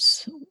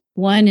problems.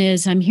 One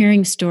is I'm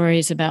hearing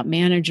stories about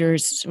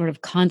managers sort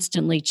of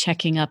constantly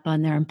checking up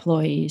on their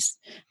employees,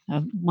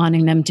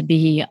 wanting them to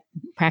be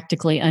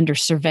practically under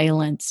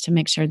surveillance to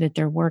make sure that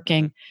they're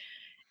working,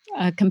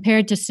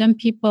 compared to some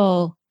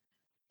people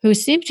who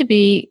seem to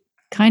be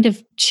kind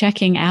of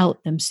checking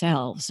out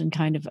themselves and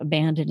kind of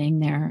abandoning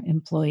their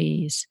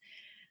employees,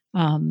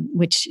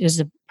 which is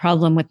a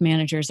problem with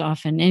managers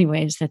often,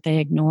 anyways, that they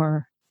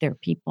ignore their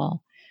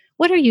people.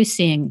 What are you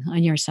seeing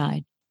on your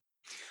side?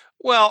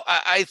 Well,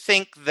 I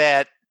think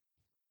that,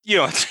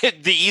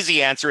 the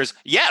easy answer is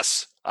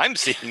yes, I'm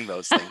seeing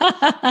those things.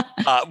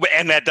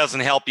 And that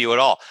doesn't help you at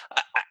all.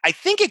 I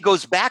think it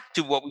goes back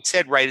to what we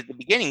said right at the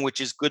beginning,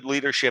 which is good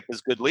leadership is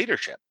good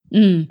leadership,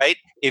 right?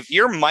 If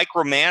you're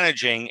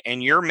micromanaging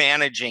and you're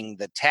managing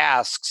the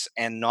tasks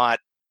and not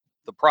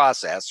the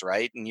process,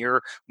 right? And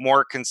you're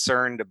more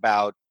concerned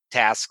about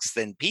tasks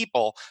than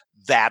people,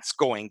 that's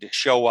going to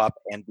show up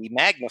and be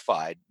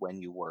magnified when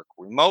you work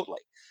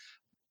remotely.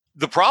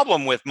 The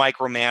problem with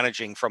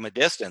micromanaging from a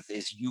distance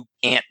is you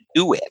can't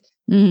do it.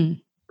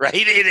 right?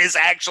 It is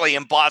actually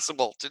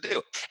impossible to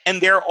do.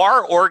 And there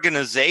are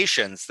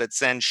organizations that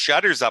send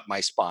shudders up my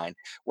spine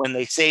when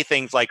they say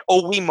things like,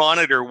 oh, we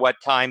monitor what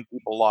time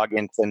people log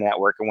into the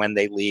network and when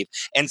they leave.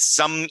 And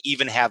some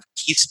even have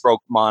keystroke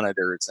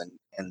monitors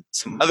and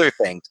some other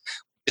things.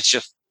 It's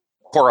just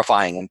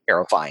horrifying and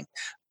terrifying.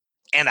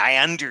 And I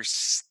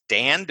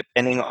understand,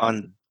 depending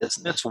on the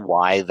business,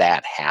 why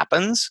that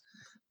happens,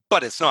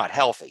 but it's not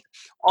healthy.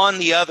 On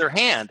the other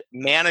hand,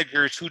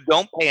 managers who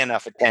don't pay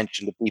enough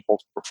attention to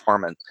people's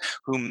performance,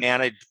 who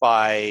manage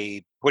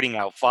by putting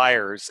out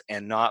fires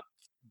and not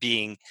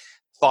being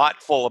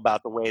thoughtful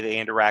about the way they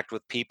interact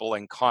with people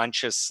and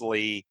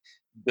consciously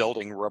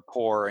building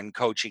rapport and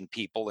coaching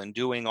people and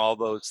doing all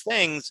those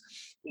things,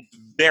 it's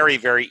very,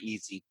 very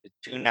easy to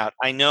tune out.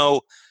 I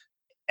know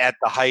at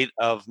the height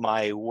of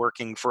my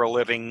working for a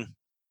living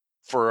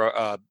for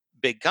a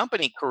big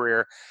company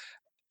career,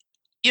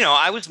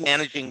 I was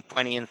managing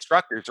 20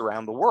 instructors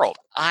around the world.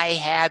 I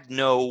had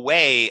no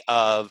way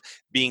of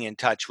being in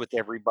touch with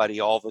everybody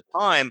all the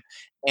time.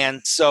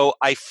 And so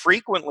I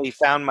frequently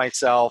found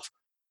myself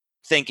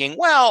thinking,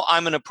 well,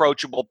 I'm an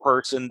approachable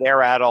person.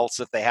 They're adults.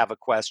 If they have a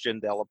question,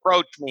 they'll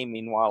approach me.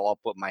 Meanwhile, I'll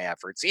put my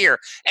efforts here.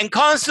 And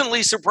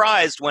constantly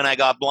surprised when I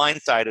got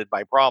blindsided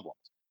by problems.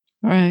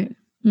 Right.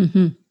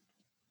 Mm-hmm.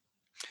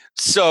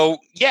 So,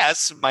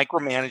 yes,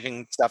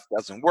 micromanaging stuff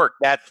doesn't work.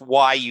 That's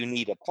why you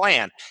need a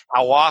plan.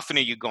 How often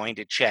are you going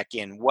to check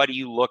in? What are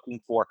you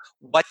looking for?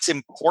 What's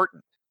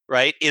important,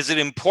 right? Is it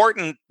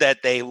important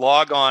that they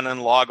log on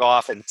and log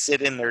off and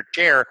sit in their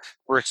chair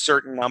for a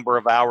certain number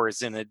of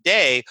hours in a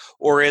day?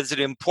 Or is it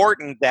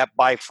important that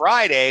by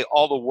Friday,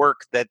 all the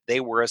work that they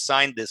were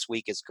assigned this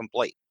week is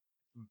complete?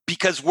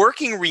 Because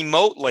working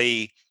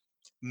remotely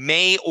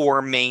may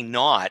or may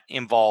not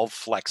involve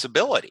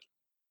flexibility.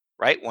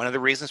 Right? One of the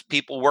reasons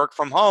people work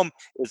from home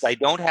is I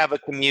don't have a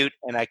commute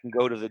and I can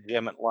go to the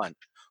gym at lunch,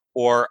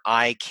 or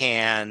I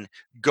can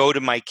go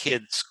to my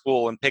kids'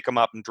 school and pick them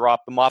up and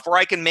drop them off, or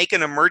I can make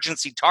an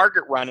emergency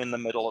Target run in the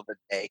middle of the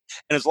day.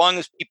 And as long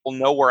as people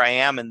know where I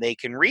am and they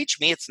can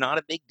reach me, it's not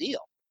a big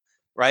deal,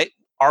 right?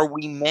 Are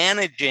we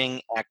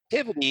managing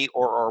activity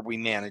or are we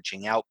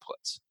managing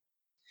outputs?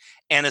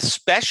 And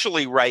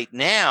especially right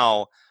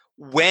now,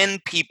 when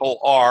people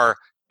are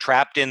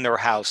trapped in their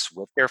house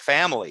with their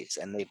families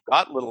and they've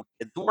got little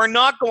kids who are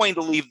not going to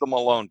leave them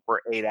alone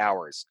for 8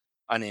 hours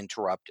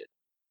uninterrupted.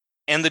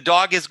 And the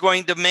dog is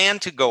going to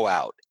demand to go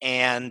out.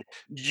 And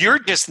you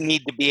just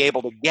need to be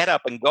able to get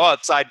up and go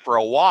outside for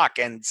a walk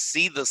and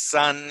see the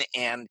sun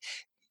and,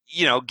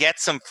 get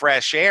some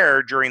fresh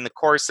air during the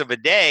course of a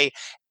day.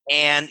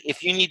 And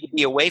if you need to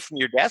be away from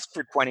your desk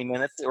for 20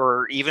 minutes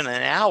or even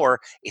an hour,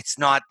 it's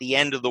not the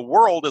end of the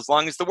world as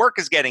long as the work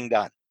is getting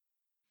done.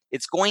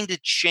 It's going to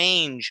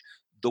change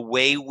the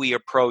way we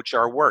approach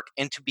our work.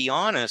 And to be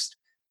honest,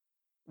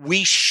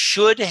 we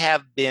should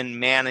have been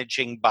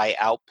managing by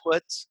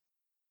outputs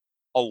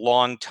a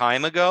long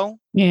time ago.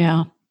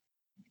 Yeah.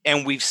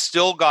 And we've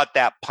still got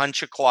that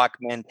punch a clock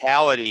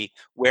mentality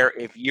where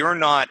if you're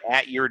not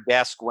at your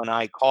desk when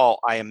I call,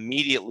 I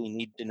immediately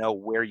need to know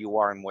where you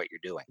are and what you're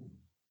doing.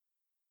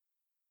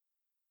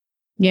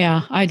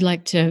 Yeah, I'd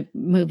like to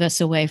move us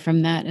away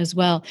from that as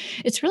well.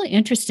 It's really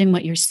interesting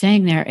what you're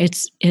saying there.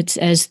 It's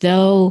as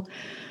though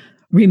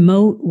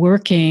remote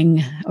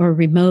working or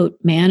remote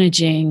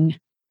managing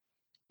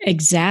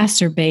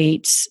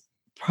exacerbates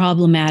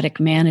problematic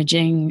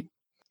managing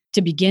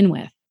to begin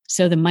with.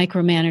 So the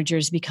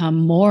micromanagers become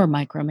more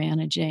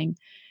micromanaging,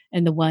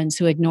 and the ones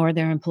who ignore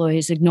their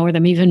employees ignore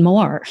them even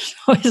more. So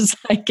it's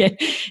like it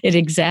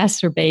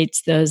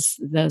exacerbates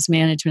those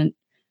management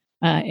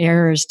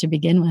errors to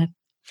begin with.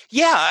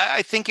 Yeah,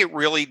 I think it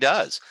really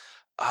does.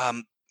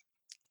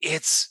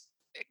 It's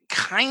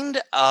kind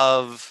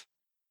of,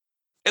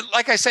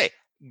 like I say,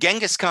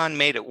 Genghis Khan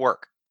made it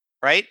work,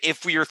 right?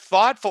 If you're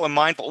thoughtful and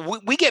mindful,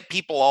 we get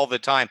people all the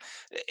time,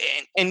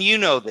 and you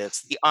know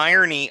this, the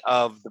irony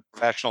of the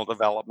professional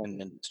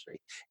development industry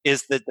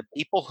is that the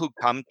people who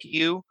come to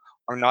you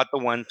are not the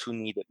ones who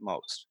need it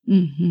most.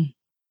 Mm-hmm.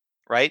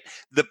 Right?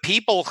 The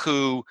people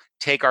who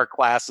take our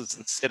classes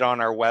and sit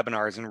on our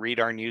webinars and read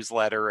our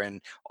newsletter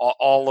and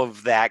all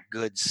of that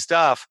good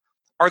stuff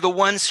are the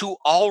ones who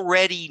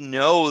already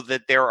know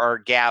that there are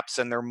gaps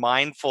and they're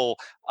mindful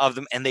of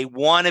them and they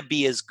want to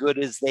be as good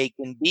as they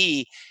can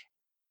be.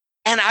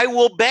 And I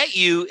will bet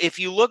you, if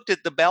you looked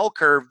at the bell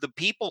curve, the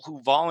people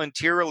who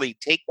voluntarily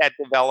take that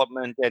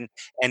development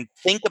and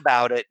think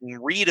about it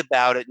and read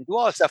about it and do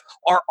all that stuff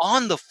are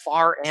on the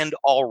far end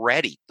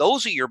already.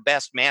 Those are your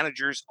best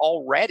managers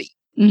already.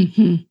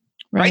 Mm-hmm.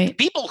 Right? The Right.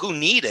 people who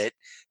need it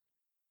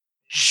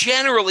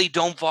generally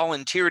don't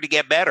volunteer to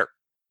get better.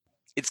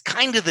 It's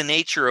kind of the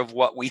nature of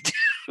what we do.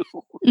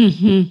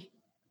 Mm-hmm.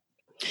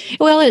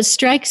 Well, it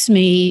strikes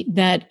me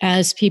that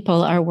as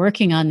people are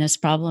working on this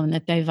problem,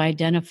 that they've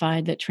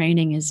identified that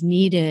training is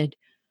needed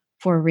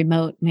for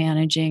remote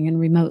managing and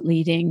remote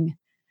leading,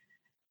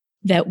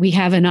 that we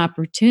have an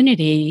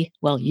opportunity,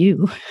 well,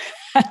 you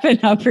have an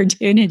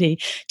opportunity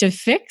to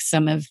fix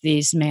some of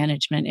these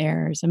management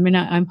errors. I mean,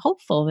 I'm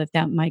hopeful that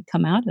that might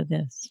come out of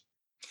this.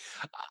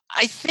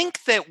 I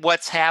think that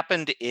what's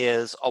happened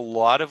is a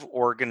lot of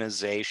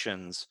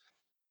organizations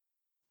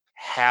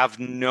have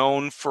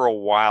known for a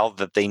while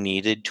that they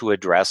needed to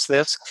address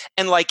this.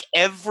 And like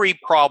every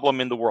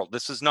problem in the world,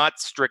 this is not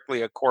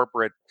strictly a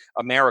corporate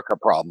America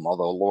problem,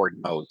 although Lord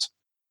knows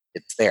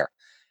it's there.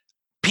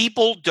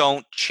 People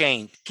don't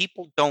change.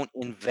 People don't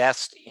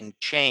invest in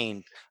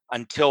change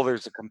until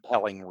there's a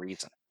compelling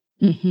reason.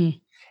 Mm-hmm.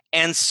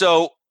 And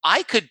so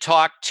I could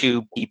talk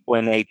to people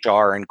in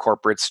HR and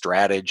corporate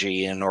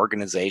strategy and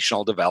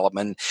organizational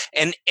development,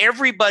 and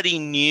everybody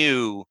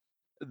knew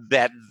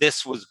that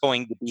this was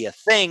going to be a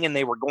thing and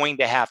they were going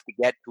to have to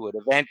get to it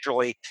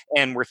eventually.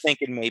 And we're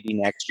thinking maybe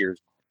next year's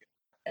budget,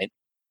 right?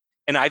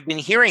 And I've been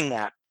hearing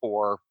that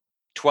for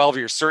 12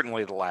 years,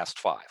 certainly the last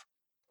 5.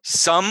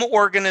 Some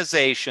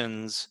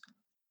organizations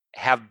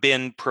have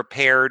been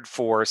prepared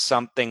for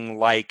something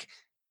like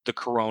the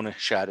corona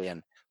shut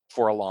in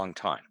for a long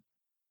time.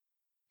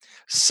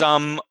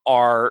 Some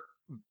are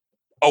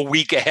a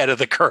week ahead of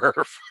the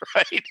curve,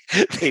 right?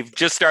 They've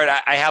just started.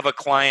 I have a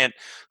client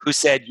who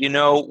said,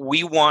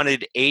 we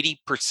wanted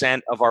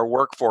 80% of our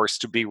workforce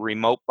to be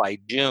remote by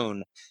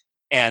June.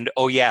 And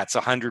oh, yeah, it's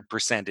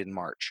 100% in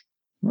March.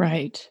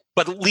 Right.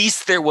 But at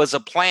least there was a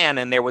plan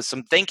and there was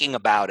some thinking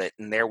about it.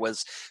 And there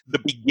was the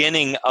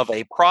beginning of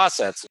a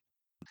process.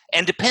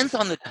 And depends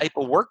on the type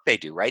of work they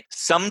do, right?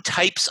 Some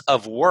types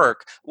of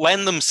work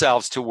lend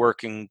themselves to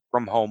working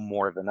from home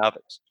more than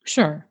others.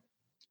 Sure.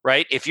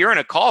 Right? If you're in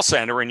a call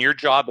center and your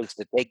job is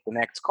to take the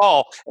next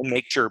call and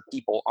make sure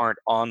people aren't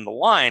on the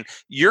line,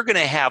 you're going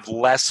to have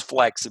less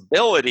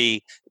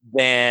flexibility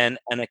than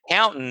an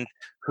accountant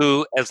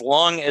who, as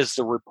long as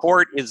the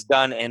report is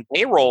done and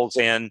payroll's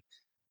in,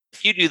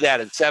 if you do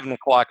that at 7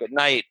 o'clock at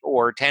night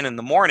or 10 in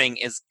the morning,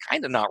 is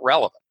kind of not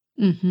relevant.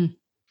 Mm-hmm.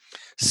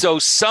 So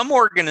some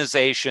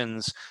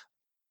organizations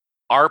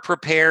are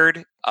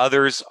prepared,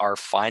 others are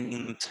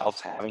finding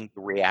themselves having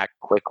to react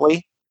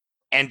quickly.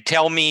 And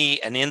tell me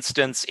an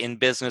instance in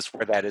business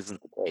where that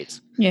isn't the case.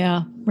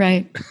 Yeah,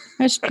 right.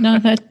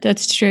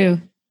 That's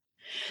true.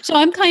 So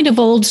I'm kind of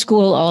old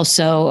school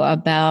also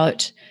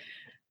about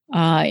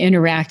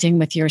interacting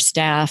with your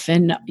staff,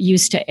 and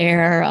used to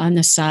err on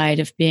the side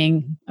of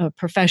being a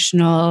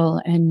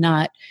professional and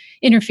not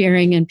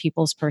interfering in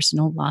people's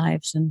personal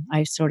lives. And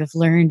I sort of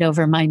learned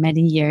over my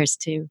many years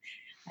to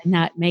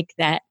not make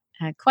that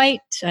quite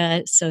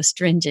so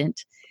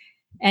stringent.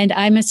 And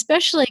I'm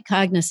especially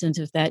cognizant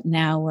of that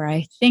now, where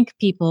I think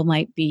people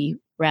might be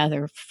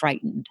rather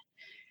frightened.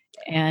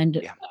 And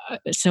Yeah.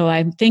 so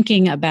I'm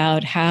thinking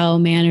about how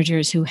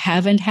managers who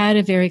haven't had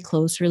a very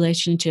close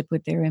relationship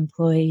with their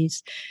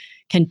employees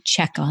can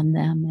check on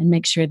them and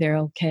make sure they're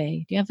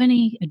okay. Do you have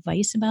any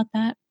advice about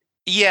that?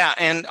 Yeah,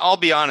 and I'll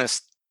be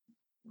honest,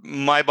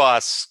 my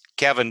boss,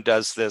 Kevin,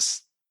 does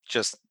this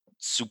just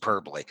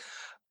superbly,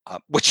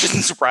 which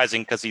isn't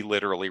surprising because he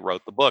literally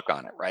wrote the book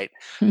on it, right?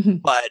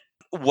 But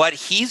what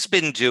he's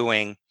been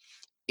doing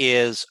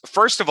is,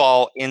 first of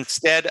all,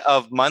 instead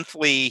of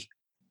monthly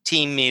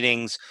team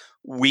meetings,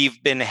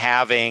 we've been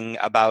having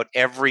about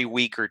every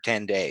week or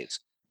 10 days,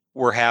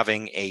 we're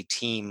having a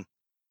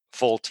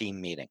full team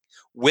meeting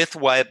with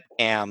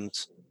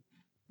webcams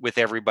with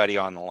everybody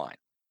on the line.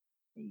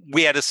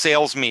 We had a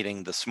sales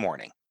meeting this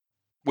morning,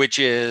 which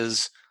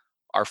is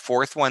our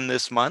 4th one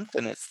this month,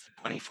 and it's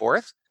the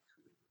 24th,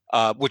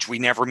 which we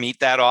never meet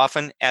that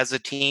often as a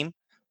team.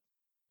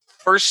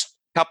 First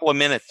couple of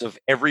minutes of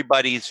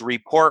everybody's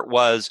report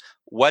was,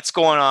 what's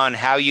going on?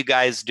 How you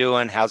guys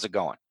doing? How's it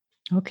going?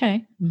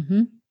 Okay.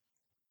 Mm-hmm.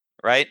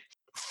 Right?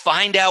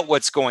 Find out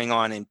what's going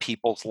on in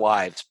people's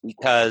lives,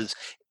 because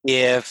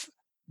if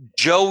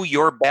Joe,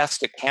 your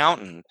best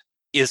accountant,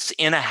 is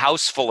in a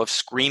house full of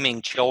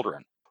screaming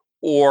children,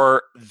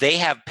 or they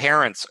have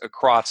parents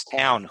across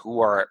town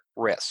who are at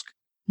risk,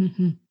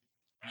 Mm-hmm.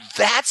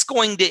 that's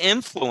going to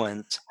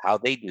influence how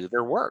they do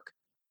their work.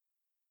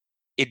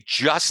 It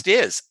just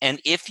is. And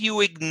if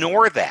you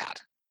ignore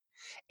that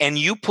and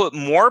you put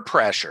more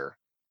pressure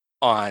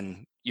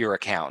on your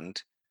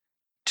accountant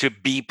to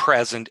be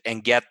present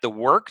and get the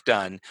work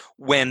done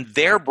when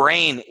their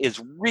brain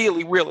is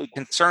really, really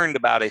concerned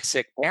about a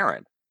sick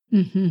parent,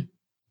 Mm-hmm.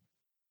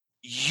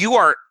 you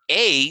are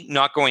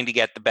not going to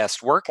get the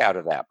best work out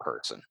of that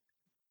person.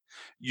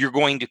 You're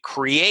going to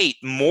create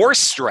more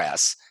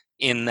stress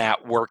in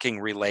that working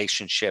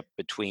relationship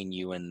between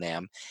you and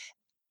them,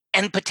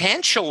 and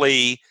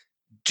potentially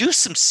do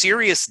some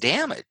serious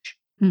damage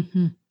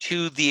Mm-hmm.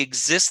 to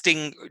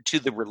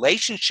the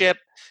relationship,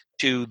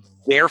 to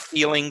their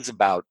feelings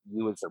about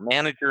you as their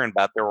manager and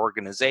about their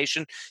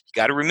organization. You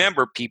got to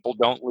remember, people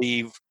don't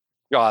leave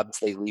jobs,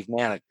 they leave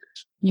managers.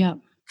 Yeah.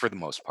 For the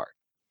most part.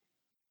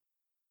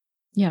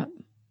 Yeah.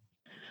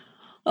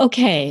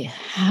 Okay.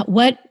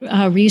 What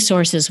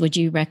resources would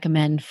you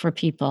recommend for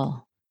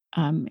people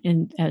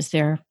as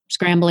they're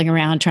scrambling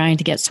around trying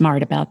to get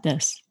smart about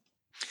this?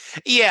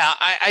 Yeah,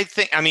 I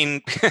think,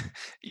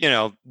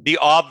 the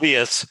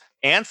obvious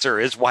answer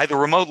is why the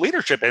Remote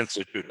Leadership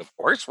Institute, of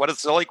course. What a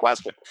silly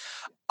question.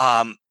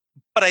 But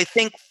I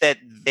think that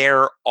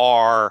there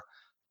are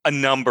a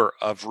number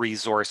of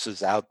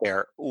resources out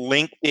there.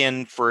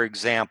 LinkedIn, for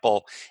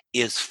example,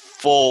 is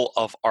full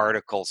of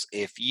articles.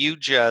 If you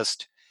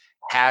just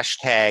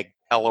hashtag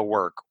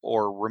telework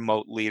or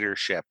remote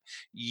leadership,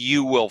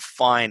 you will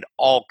find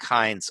all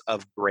kinds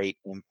of great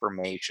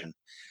information.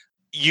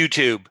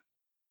 YouTube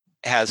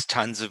has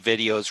tons of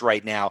videos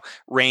right now,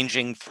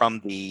 ranging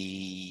from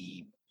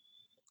the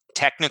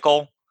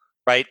technical,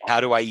 right? How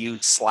do I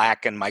use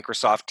Slack and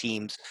Microsoft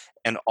Teams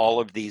and all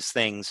of these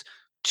things,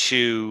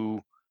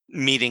 to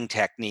meeting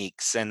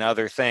techniques and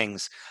other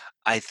things.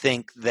 I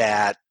think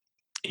that,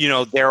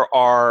 there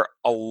are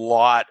a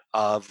lot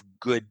of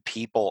good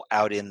people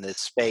out in this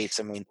space.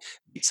 I mean,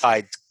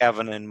 besides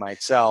Kevin and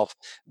myself,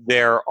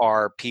 there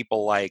are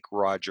people like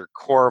Roger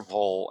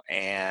Corville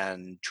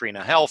and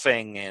Trina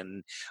Helfing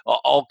and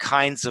all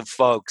kinds of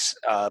folks.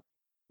 A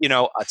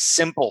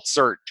simple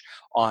search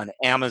on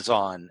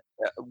Amazon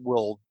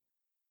will,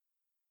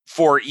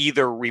 for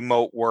either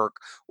remote work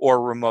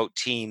or remote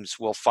teams,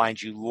 will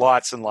find you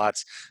lots and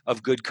lots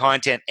of good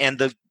content. And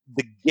the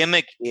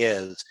gimmick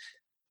is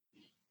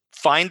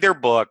find their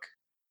book,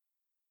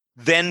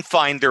 then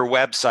find their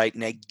website,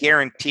 and I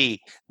guarantee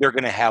they're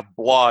going to have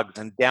blogs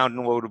and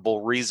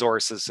downloadable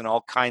resources and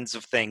all kinds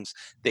of things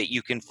that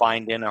you can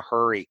find in a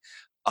hurry.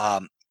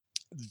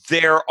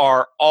 There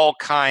are all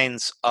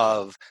kinds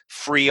of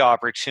free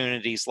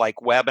opportunities like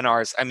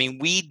webinars. I mean,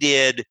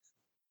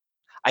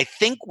 I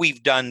think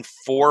we've done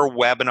 4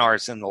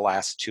 webinars in the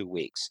last 2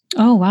 weeks.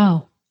 Oh,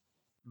 wow.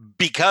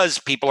 Because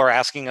people are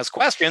asking us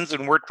questions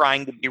and we're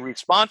trying to be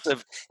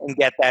responsive and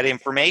get that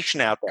information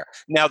out there.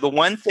 Now, the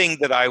one thing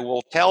that I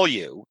will tell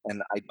you,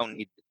 and I don't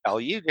need to tell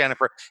you,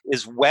 Jennifer,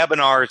 is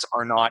webinars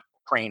are not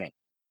training.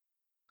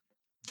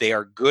 They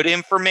are good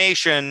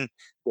information.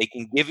 They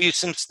can give you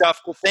some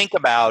stuff to think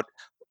about,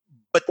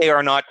 but they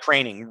are not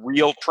training.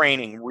 Real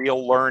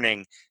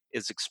learning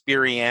is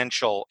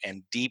experiential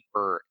and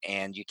deeper,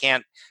 and you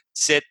can't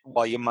sit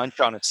while you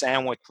munch on a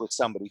sandwich with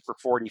somebody for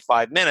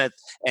 45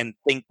 minutes and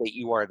think that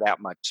you are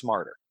that much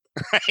smarter.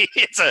 Right?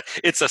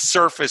 It's a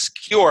surface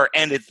cure,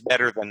 and it's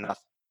better than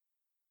nothing.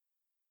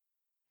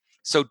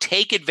 So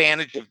take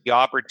advantage of the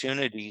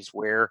opportunities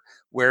where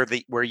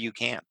you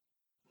can.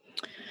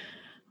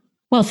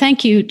 Well,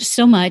 thank you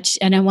so much.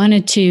 And I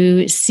wanted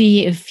to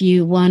see if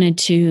you wanted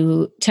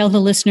to tell the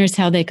listeners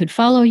how they could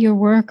follow your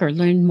work or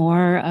learn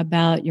more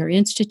about your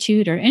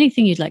institute, or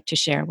anything you'd like to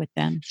share with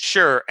them.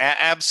 Sure,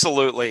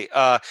 absolutely.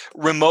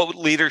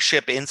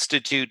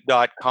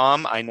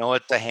 RemoteLeadershipInstitute.com. I know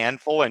it's a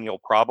handful and you'll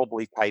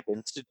probably type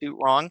institute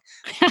wrong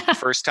the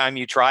first time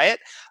you try it.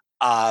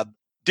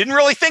 Didn't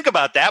really think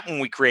about that when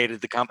we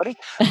created the company.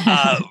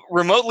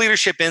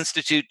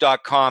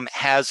 RemoteLeadershipInstitute.com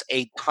has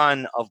a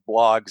ton of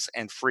blogs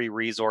and free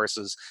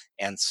resources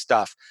and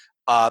stuff.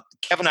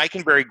 Kevin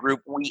Eikenberry Group,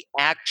 we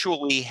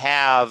actually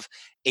have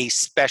a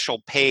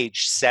special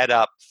page set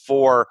up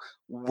for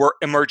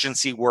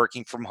emergency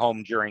working from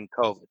home during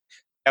COVID.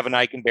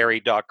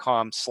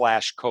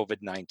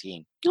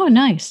 KevinEikenberry.com/COVID-19. Oh,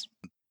 nice.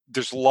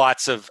 There's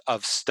lots of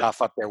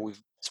stuff up there. We've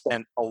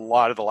spent a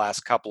lot of the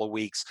last couple of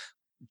weeks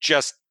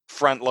just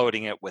front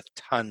loading it with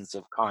tons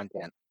of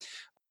content.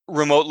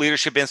 Remote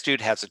Leadership Institute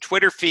has a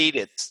Twitter feed.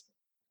 It's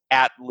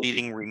at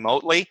Leading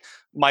Remotely.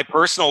 My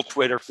personal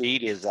Twitter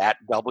feed is at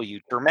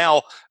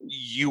W.Turmel.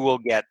 You will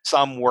get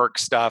some work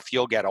stuff.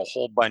 You'll get a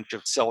whole bunch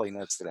of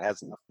silliness that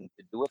has nothing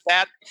to do with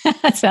that.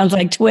 That sounds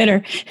like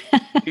Twitter.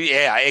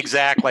 Yeah,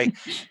 exactly.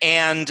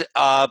 And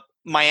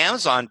my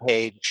Amazon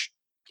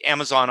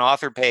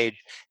author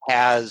page,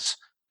 has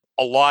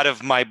a lot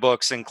of my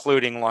books,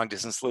 including Long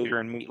Distance Leader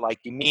and Meet Like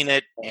You Mean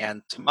It,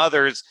 and some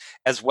others,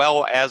 as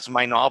well as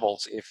my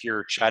novels if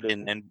you're shut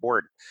in and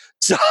bored.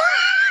 So,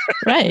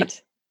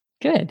 right.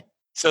 Good.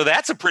 So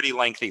that's a pretty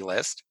lengthy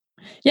list.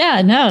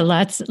 Yeah, no,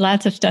 lots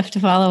of stuff to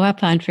follow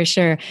up on for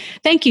sure.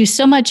 Thank you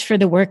so much for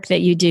the work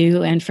that you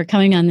do and for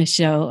coming on the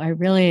show. I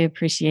really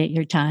appreciate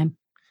your time.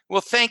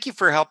 Well, thank you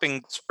for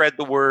helping spread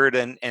the word.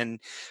 And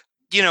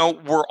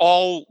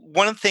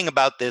one thing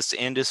about this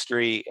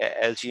industry,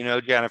 as you know,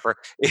 Jennifer,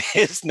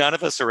 is none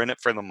of us are in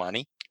it for the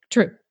money.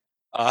 True.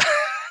 Or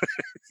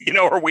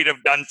we'd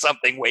have done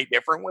something way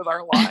different with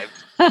our lives.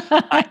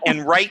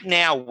 And right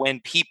now,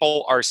 when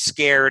people are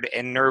scared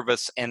and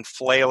nervous and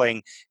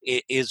flailing,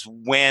 is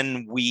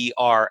when we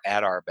are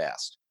at our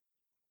best.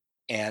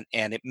 And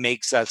it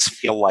makes us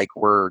feel like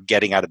we're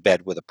getting out of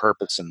bed with a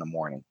purpose in the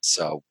morning.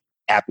 So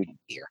happy to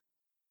be here.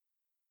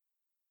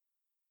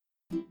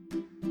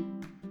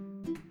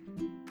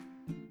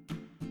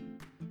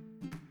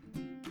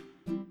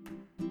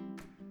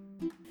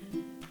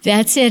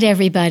 That's it,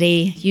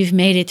 everybody. You've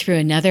made it through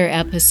another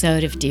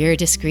episode of Dear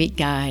Discreet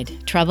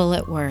Guide, Trouble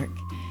at Work.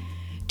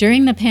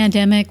 During the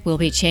pandemic, we'll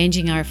be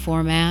changing our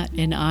format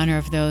in honor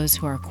of those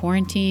who are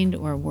quarantined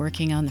or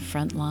working on the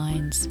front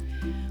lines.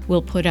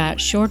 We'll put out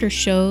shorter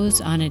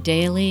shows on a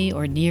daily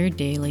or near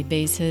daily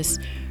basis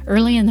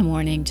early in the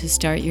morning to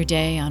start your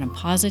day on a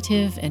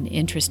positive and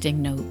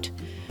interesting note.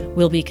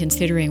 We'll be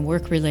considering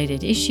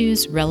work-related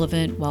issues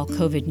relevant while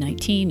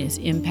COVID-19 is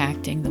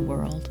impacting the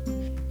world.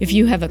 If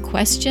you have a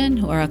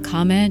question or a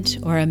comment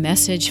or a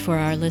message for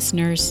our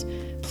listeners,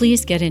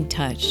 please get in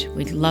touch.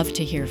 We'd love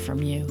to hear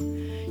from you.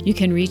 You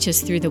can reach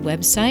us through the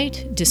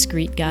website,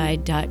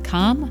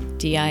 discreetguide.com,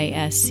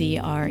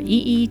 DISCREET,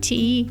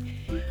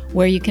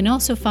 where you can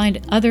also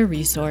find other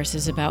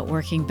resources about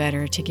working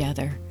better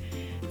together.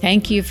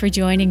 Thank you for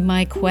joining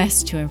my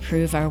quest to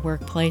improve our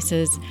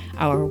workplaces,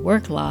 our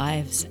work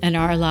lives, and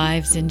our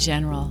lives in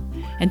general.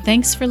 And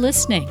thanks for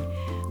listening.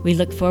 We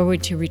look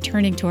forward to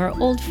returning to our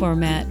old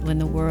format when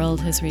the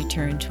world has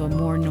returned to a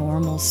more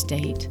normal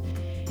state.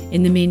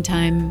 In the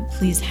meantime,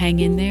 please hang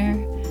in there,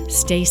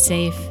 stay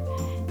safe,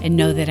 and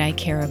know that I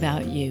care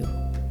about you.